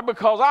it, God,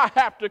 because I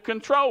have to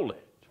control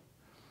it.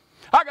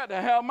 I got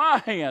to have my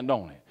hand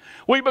on it.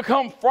 We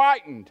become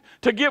frightened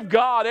to give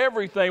God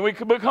everything. We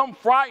can become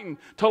frightened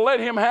to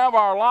let Him have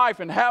our life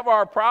and have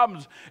our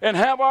problems and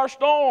have our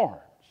storms.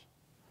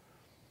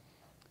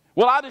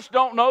 Well, I just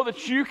don't know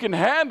that you can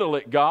handle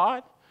it,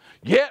 God.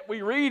 Yet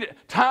we read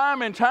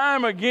time and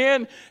time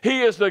again,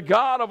 He is the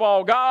God of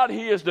all God.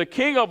 He is the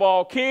King of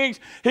all kings.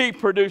 He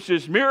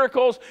produces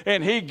miracles,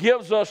 and He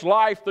gives us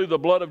life through the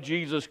blood of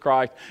Jesus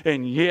Christ.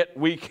 And yet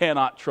we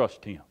cannot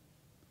trust Him.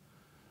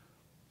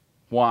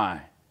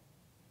 Why?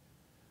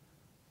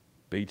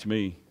 Beats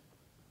me.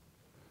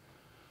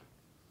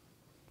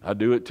 I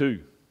do it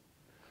too.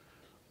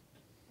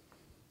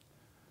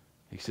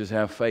 He says,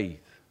 have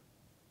faith.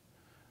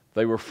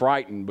 They were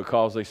frightened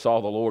because they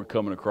saw the Lord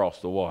coming across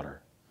the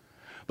water.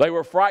 They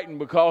were frightened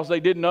because they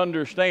didn't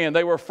understand.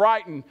 They were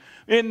frightened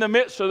in the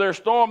midst of their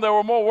storm. They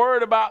were more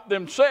worried about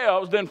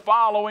themselves than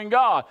following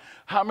God.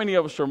 How many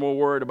of us are more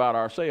worried about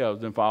ourselves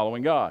than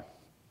following God?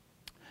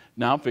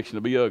 Now I'm fixing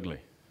to be ugly.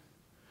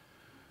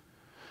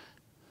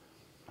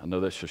 I know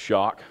that's a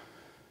shock.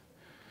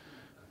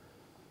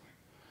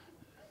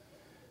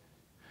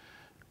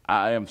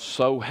 I am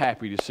so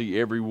happy to see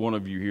every one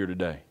of you here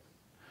today.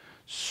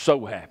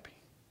 So happy.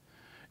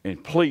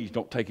 And please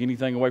don't take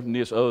anything away from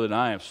this other than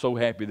I am so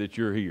happy that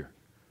you're here.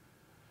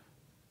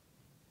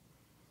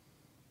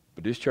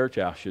 But this church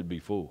house should be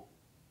full.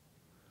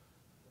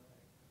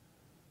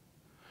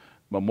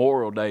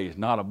 Memorial Day is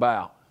not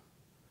about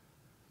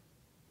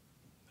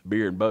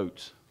beer and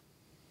boats,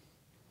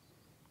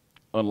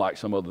 unlike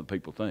some other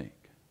people think.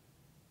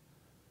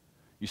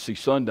 You see,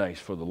 Sunday's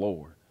for the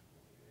Lord.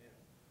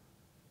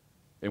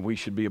 And we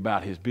should be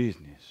about His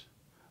business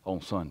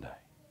on Sunday.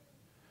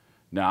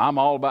 Now, I'm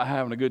all about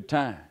having a good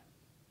time.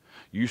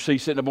 You see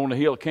sitting up on the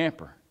hill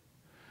camper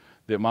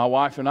that my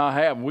wife and I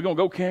have, and we're going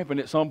to go camping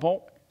at some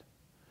point.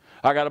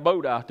 I got a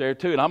boat out there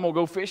too, and I'm going to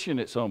go fishing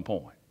at some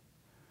point.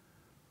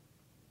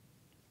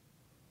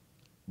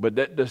 But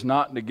that does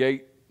not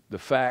negate the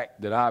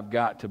fact that I've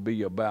got to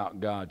be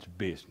about God's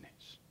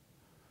business.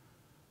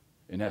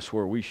 And that's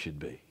where we should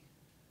be.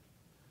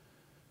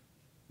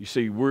 You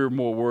see, we're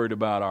more worried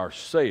about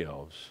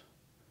ourselves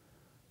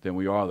than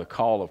we are the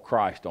call of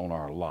Christ on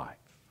our life.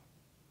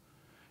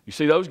 You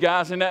see, those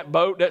guys in that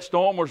boat, that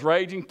storm was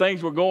raging,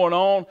 things were going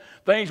on,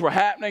 things were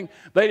happening.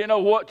 They didn't know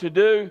what to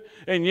do,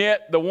 and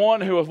yet the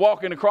one who was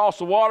walking across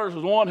the waters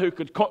was one who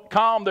could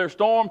calm their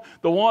storm,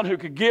 the one who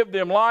could give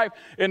them life,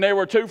 and they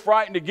were too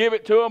frightened to give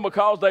it to them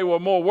because they were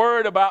more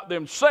worried about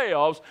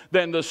themselves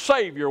than the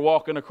Savior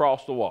walking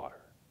across the water.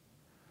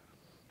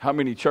 How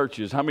many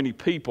churches, how many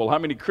people, how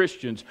many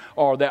Christians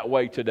are that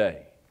way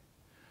today?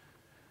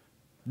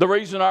 The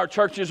reason our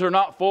churches are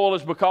not full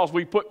is because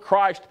we put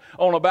Christ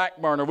on a back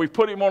burner. We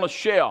put Him on a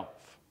shelf.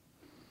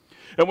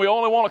 And we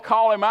only want to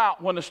call Him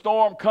out when the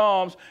storm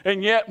comes,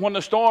 and yet when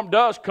the storm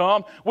does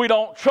come, we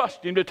don't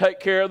trust Him to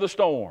take care of the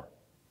storm.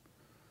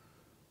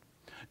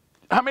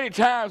 How many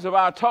times have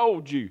I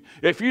told you,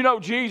 if you know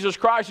Jesus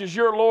Christ is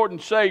your Lord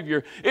and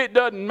Savior, it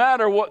doesn't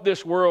matter what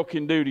this world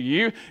can do to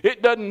you.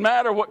 It doesn't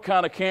matter what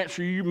kind of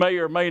cancer you may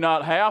or may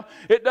not have.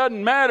 It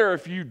doesn't matter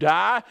if you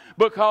die,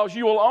 because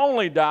you will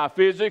only die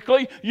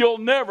physically. You'll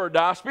never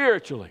die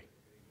spiritually.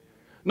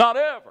 Not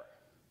ever.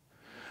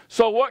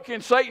 So what can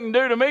Satan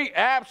do to me?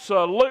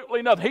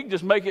 Absolutely nothing. He can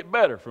just make it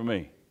better for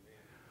me.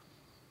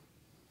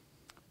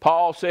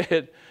 Paul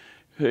said,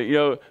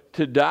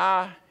 to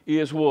die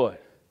is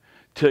what?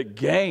 To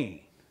gain.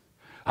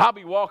 I'll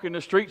be walking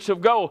the streets of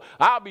gold.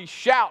 I'll be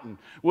shouting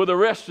with the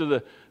rest of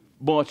the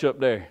bunch up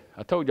there.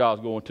 I told you I was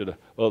going to the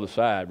other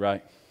side,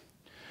 right?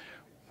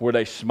 Where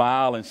they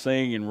smile and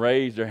sing and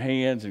raise their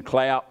hands and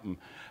clap and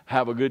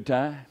have a good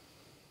time.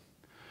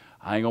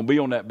 I ain't going to be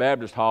on that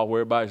Baptist hall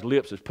where everybody's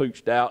lips is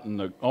pooched out and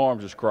the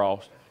arms is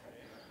crossed.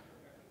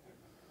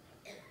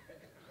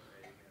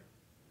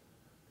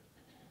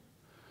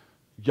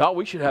 Y'all,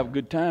 we should have a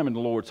good time in the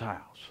Lord's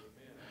house.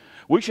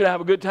 We should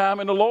have a good time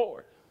in the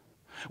Lord.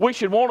 We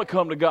should want to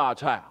come to God's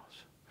house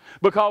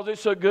because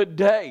it's a good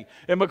day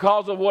and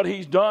because of what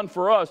He's done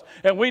for us.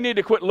 And we need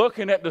to quit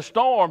looking at the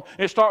storm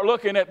and start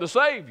looking at the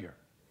Savior.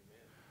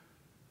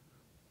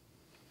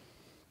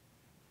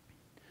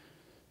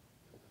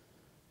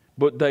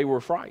 But they were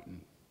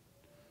frightened.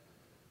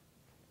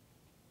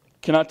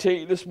 Can I tell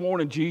you this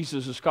morning,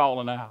 Jesus is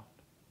calling out,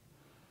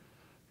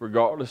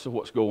 regardless of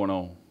what's going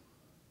on,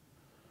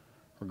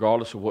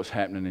 regardless of what's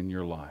happening in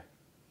your life.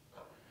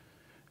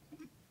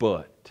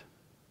 But,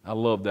 I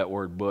love that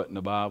word but in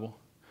the Bible.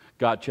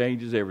 God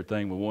changes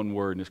everything with one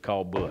word, and it's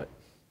called but.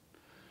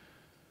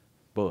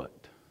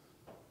 But,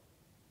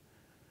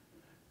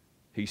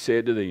 He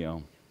said to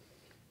them,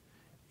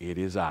 it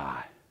is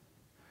I.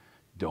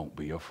 Don't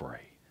be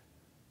afraid.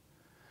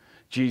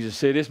 Jesus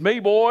said, it's me,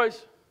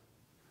 boys.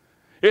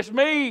 It's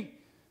me.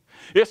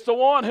 It's the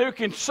one who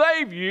can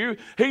save you.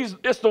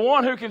 It's the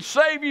one who can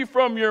save you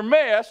from your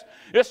mess.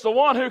 It's the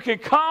one who can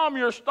calm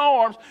your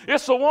storms.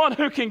 It's the one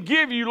who can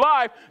give you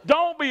life.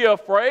 Don't be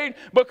afraid,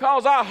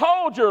 because I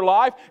hold your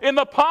life in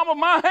the palm of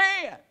my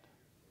hand.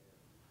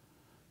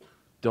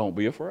 Don't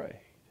be afraid.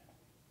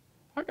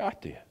 I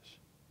got this.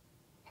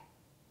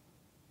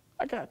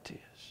 I got this.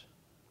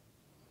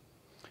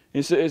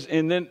 It says,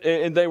 and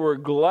they were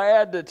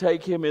glad to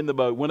take him in the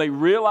boat. When they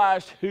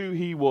realized who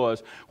he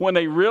was, when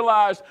they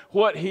realized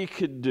what he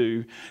could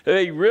do,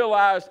 they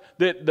realized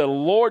that the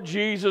Lord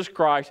Jesus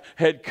Christ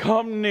had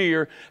come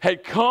near,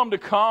 had come to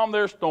calm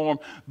their storm.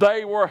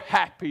 They were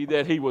happy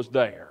that he was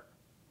there.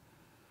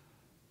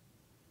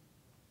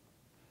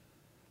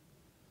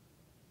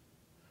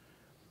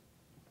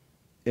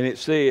 And it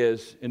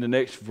says in the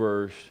next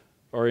verse,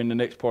 or in the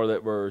next part of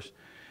that verse,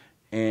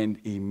 and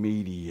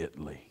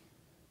immediately.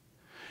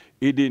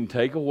 It didn't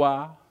take a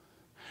while.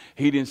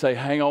 He didn't say,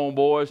 hang on,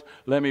 boys,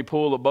 let me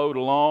pull the boat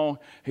along.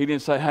 He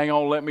didn't say, hang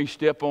on, let me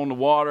step on the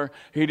water.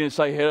 He didn't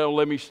say, hell,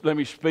 let me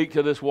speak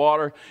to this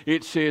water.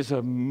 It says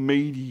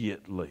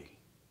immediately.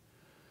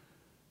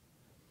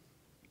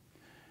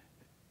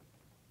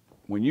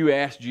 When you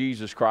ask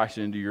Jesus Christ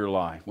into your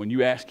life, when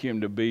you ask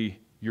him to be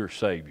your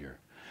Savior,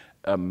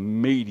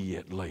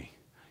 immediately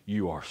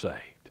you are saved.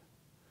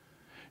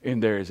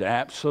 And there is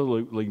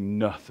absolutely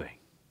nothing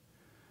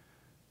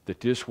that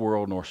this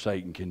world nor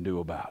Satan can do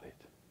about it.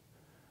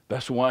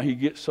 That's why he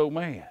gets so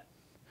mad.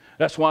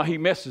 That's why he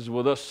messes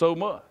with us so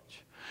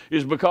much.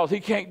 Is because he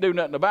can't do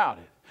nothing about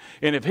it.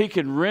 And if he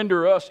can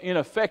render us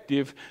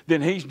ineffective,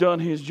 then he's done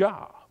his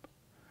job.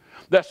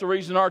 That's the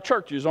reason our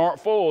churches aren't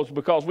full, is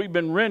because we've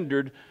been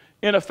rendered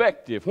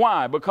ineffective.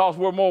 Why? Because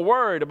we're more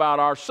worried about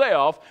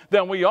ourselves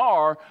than we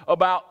are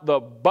about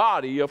the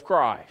body of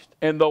Christ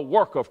and the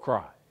work of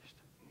Christ.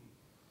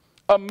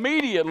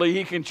 Immediately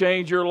he can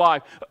change your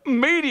life.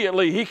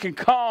 Immediately he can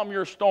calm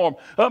your storm.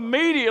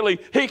 Immediately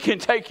he can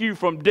take you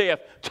from death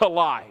to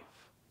life.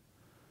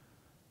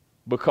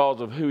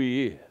 Because of who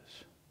he is.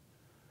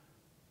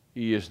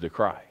 He is the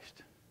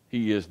Christ.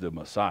 He is the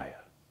Messiah.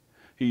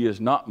 He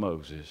is not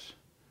Moses.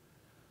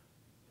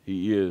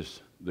 He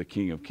is the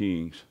King of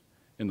Kings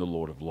and the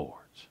Lord of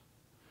Lords.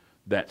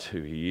 That's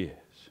who he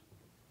is.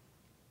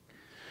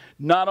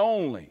 Not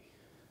only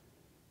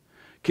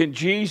can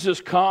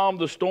Jesus calm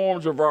the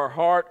storms of our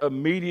heart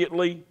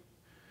immediately,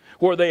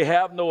 where they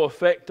have no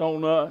effect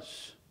on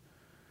us,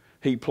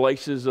 he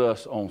places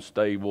us on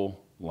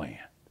stable land.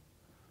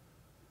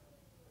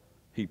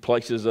 He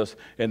places us,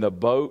 and the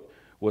boat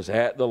was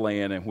at the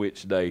land in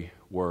which they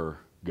were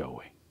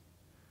going.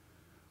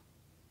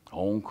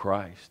 On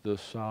Christ, the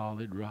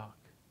solid rock.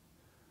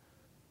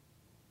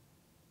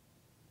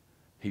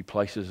 He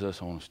places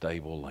us on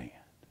stable land.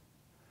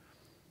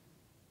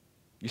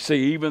 You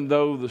see, even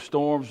though the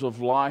storms of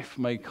life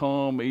may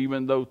come,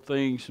 even though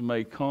things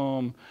may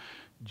come,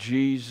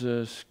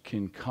 Jesus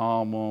can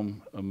calm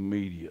them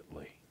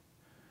immediately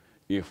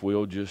if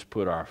we'll just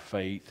put our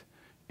faith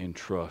and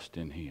trust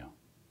in him.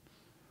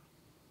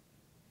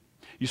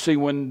 You see,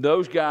 when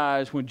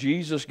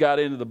Jesus got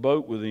into the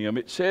boat with them,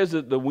 it says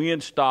that the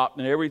wind stopped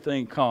and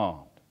everything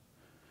calmed.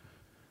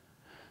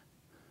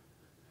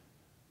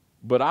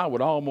 But I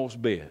would almost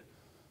bet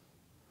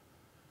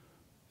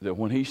that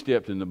when he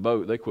stepped in the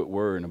boat, they quit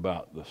worrying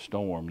about the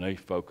storm. They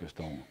focused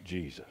on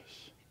Jesus.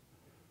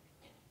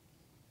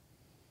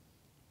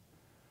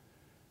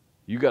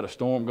 You got a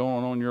storm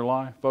going on in your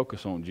life?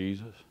 Focus on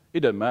Jesus. It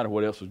doesn't matter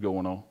what else is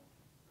going on.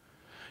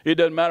 It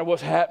doesn't matter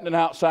what's happening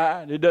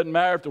outside. It doesn't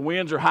matter if the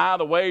winds are high,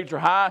 the waves are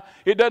high.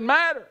 It doesn't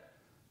matter.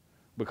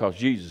 Because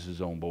Jesus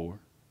is on board.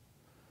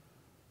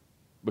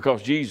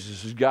 Because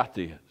Jesus has got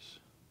this.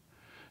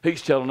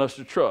 He's telling us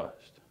to trust.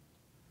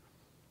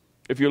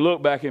 If you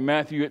look back in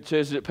Matthew, it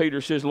says that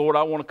Peter says, Lord,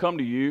 I want to come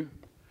to you.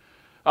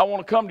 I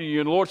want to come to you.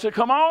 And the Lord said,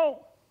 come on.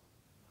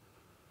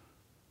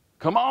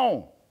 Come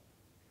on.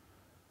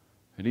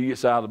 And he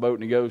gets out of the boat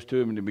and he goes to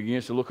him and he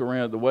begins to look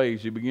around at the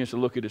waves. He begins to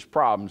look at his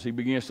problems. He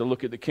begins to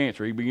look at the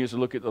cancer. He begins to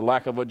look at the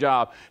lack of a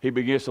job. He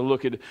begins to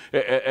look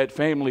at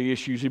family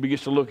issues. He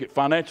begins to look at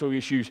financial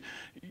issues.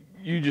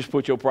 You just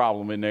put your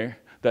problem in there.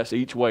 That's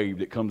each wave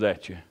that comes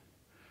at you.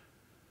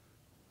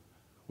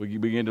 We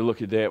begin to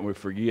look at that and we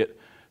forget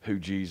who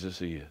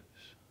Jesus is.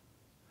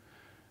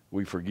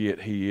 We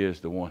forget he is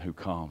the one who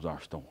calms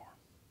our storm.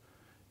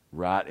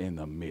 Right in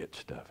the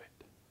midst of it.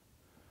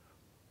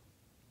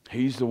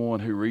 He's the one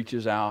who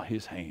reaches out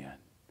his hand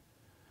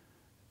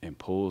and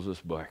pulls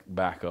us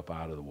back up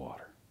out of the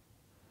water.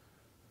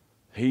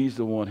 He's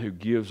the one who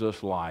gives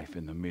us life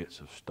in the midst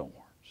of storms.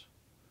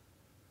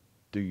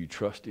 Do you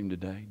trust him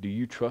today? Do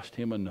you trust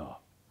him enough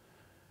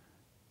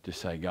to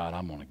say, God,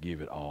 I'm going to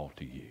give it all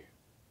to you?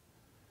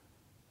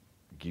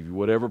 Give you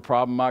whatever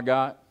problem I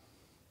got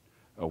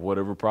or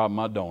whatever problem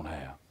I don't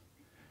have.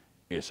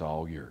 It's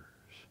all yours.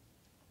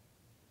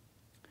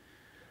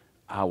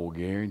 I will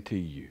guarantee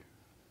you,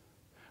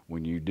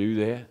 when you do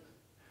that,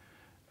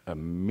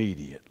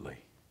 immediately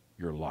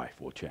your life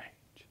will change.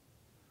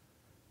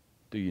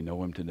 Do you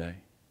know him today?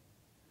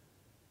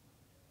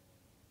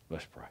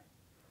 Let's pray.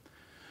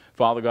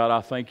 Father God,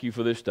 I thank you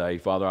for this day.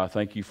 Father, I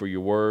thank you for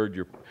your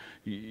word.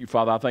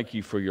 Father, I thank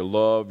you for your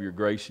love, your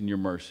grace, and your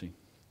mercy.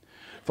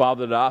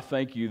 Father, that I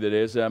thank you that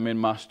as I'm in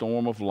my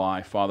storm of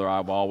life, Father,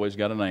 I've always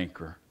got an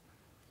anchor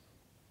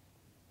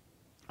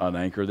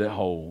that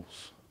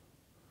holds,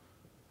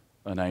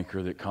 an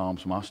anchor that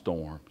calms my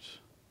storms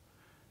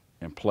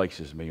and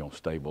places me on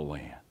stable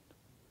land.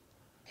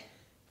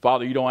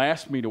 Father, you don't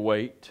ask me to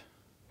wait.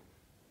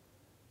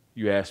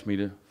 You ask me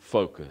to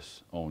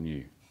focus on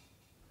you.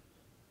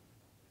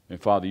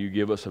 And Father, you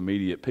give us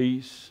immediate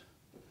peace.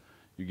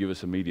 You give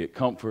us immediate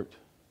comfort.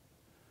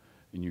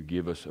 And you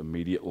give us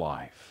immediate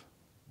life.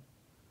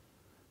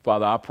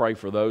 Father, I pray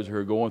for those who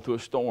are going through a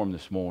storm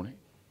this morning.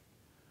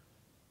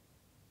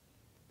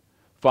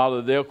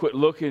 Father, they'll quit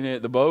looking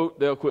at the boat,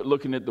 they'll quit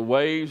looking at the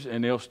waves,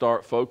 and they'll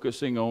start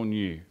focusing on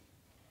you.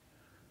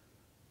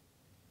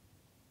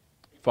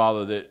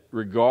 Father, that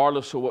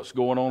regardless of what's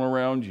going on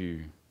around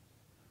you,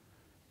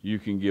 you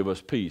can give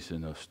us peace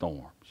in those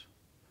storms.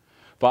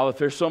 Father, if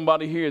there's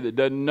somebody here that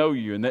doesn't know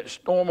you, and that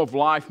storm of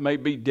life may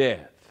be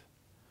death,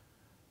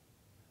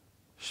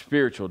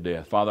 spiritual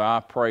death, Father,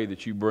 I pray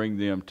that you bring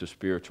them to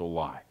spiritual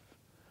life.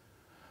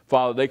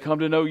 Father, they come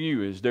to know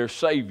you as their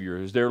Savior,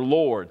 as their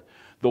Lord,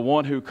 the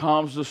one who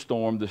calms the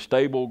storm, the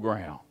stable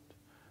ground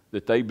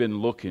that they've been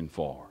looking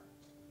for,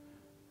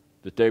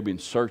 that they've been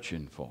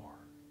searching for.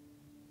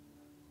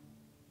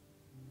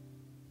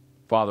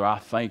 Father, I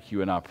thank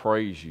you and I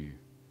praise you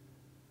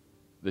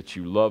that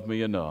you love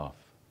me enough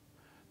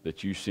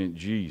that you sent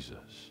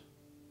Jesus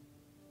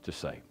to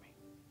save me.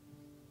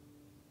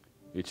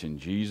 It's in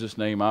Jesus'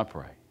 name I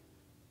pray.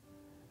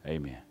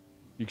 Amen.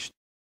 You can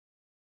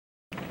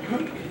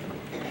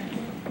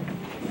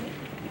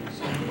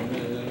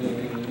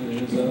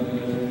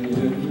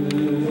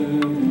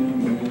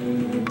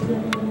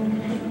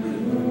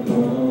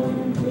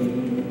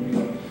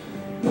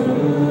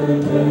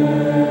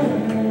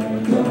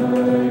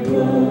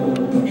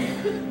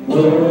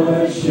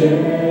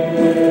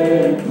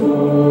shed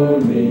for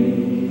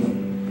me,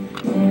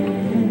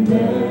 and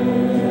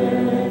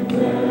that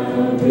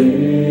thou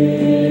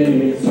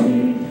bidst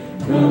me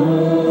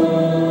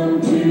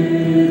come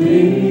to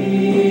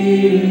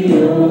thee, O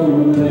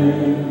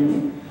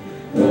Lamb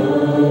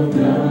of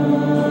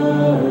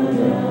God,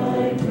 I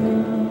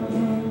come,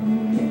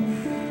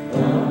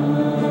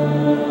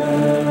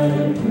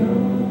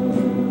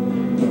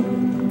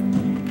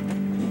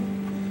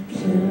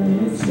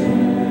 just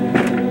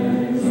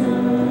as I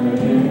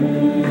am,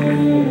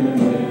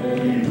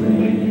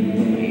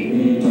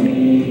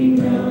 waiting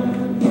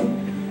God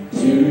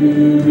to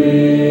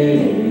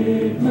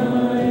rid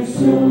my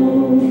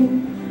soul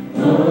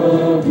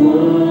of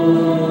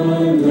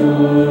one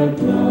dark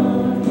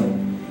cloud,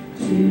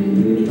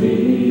 to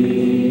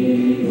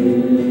thee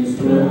whose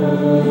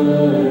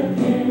blood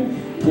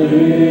can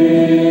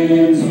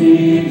cleanse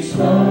each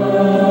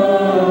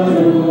spot, O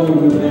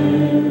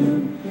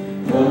Lamb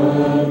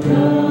of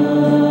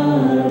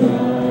God, I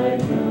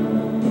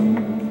come,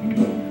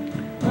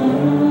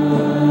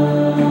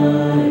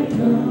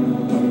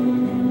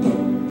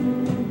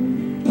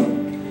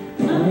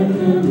 I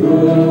come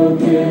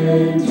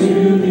broken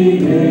to be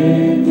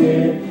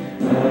mended,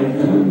 I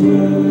come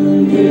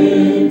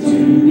wounded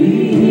to be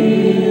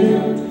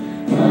healed,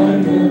 I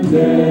come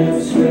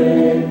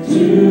desperate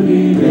to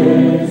be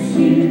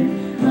rescued,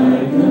 I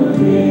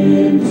come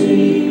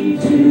empty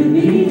to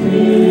be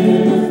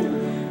filled,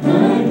 I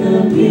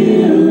come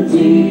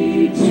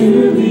guilty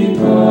to be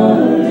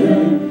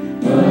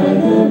pardoned by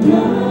the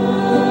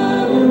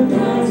blood of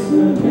Christ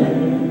the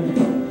Lamb,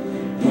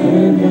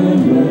 and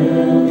I'm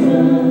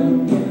welcome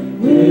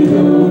with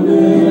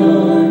open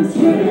arms,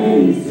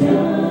 praise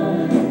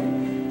God,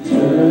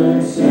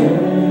 just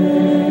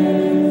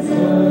as I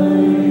am.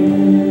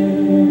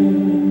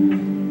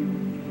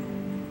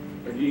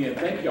 Again,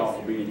 thank y'all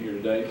for being here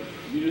today.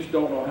 You just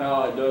don't know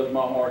how it does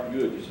my heart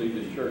good to see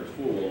this church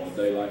full on a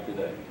day like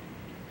today.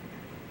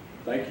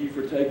 Thank you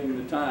for taking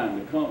the time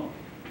to come.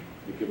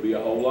 It could be a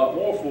whole lot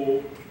more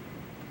full.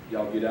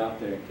 Y'all get out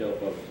there and tell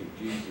folks that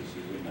Jesus is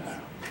in the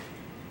house.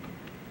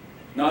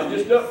 Not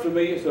just up to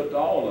me, it's up to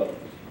all of us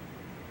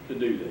to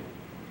do that.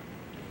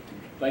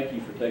 Thank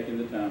you for taking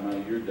the time out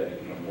of your day to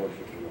come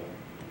worship the Lord.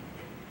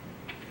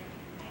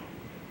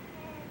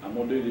 I'm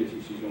going to do this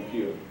and she's going to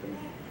kill it. Come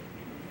on.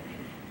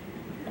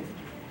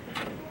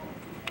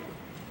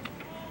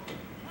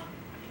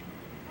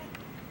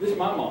 This is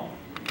my mom.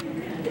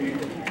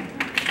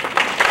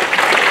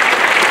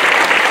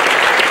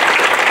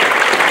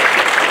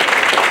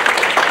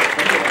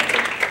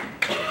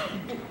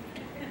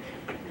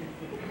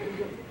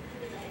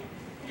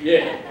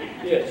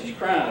 Yeah, she's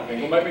crying, I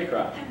think. Don't make me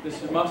cry.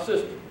 This is my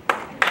sister.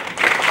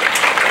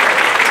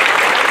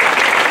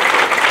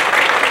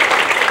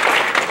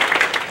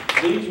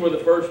 These were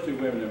the first two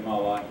women in my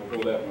life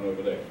before that one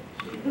over there.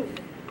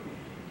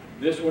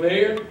 This one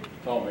here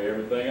taught me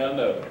everything I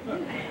know.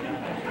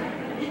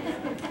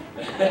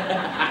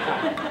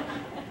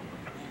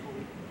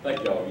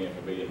 Thank y'all again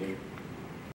for being here.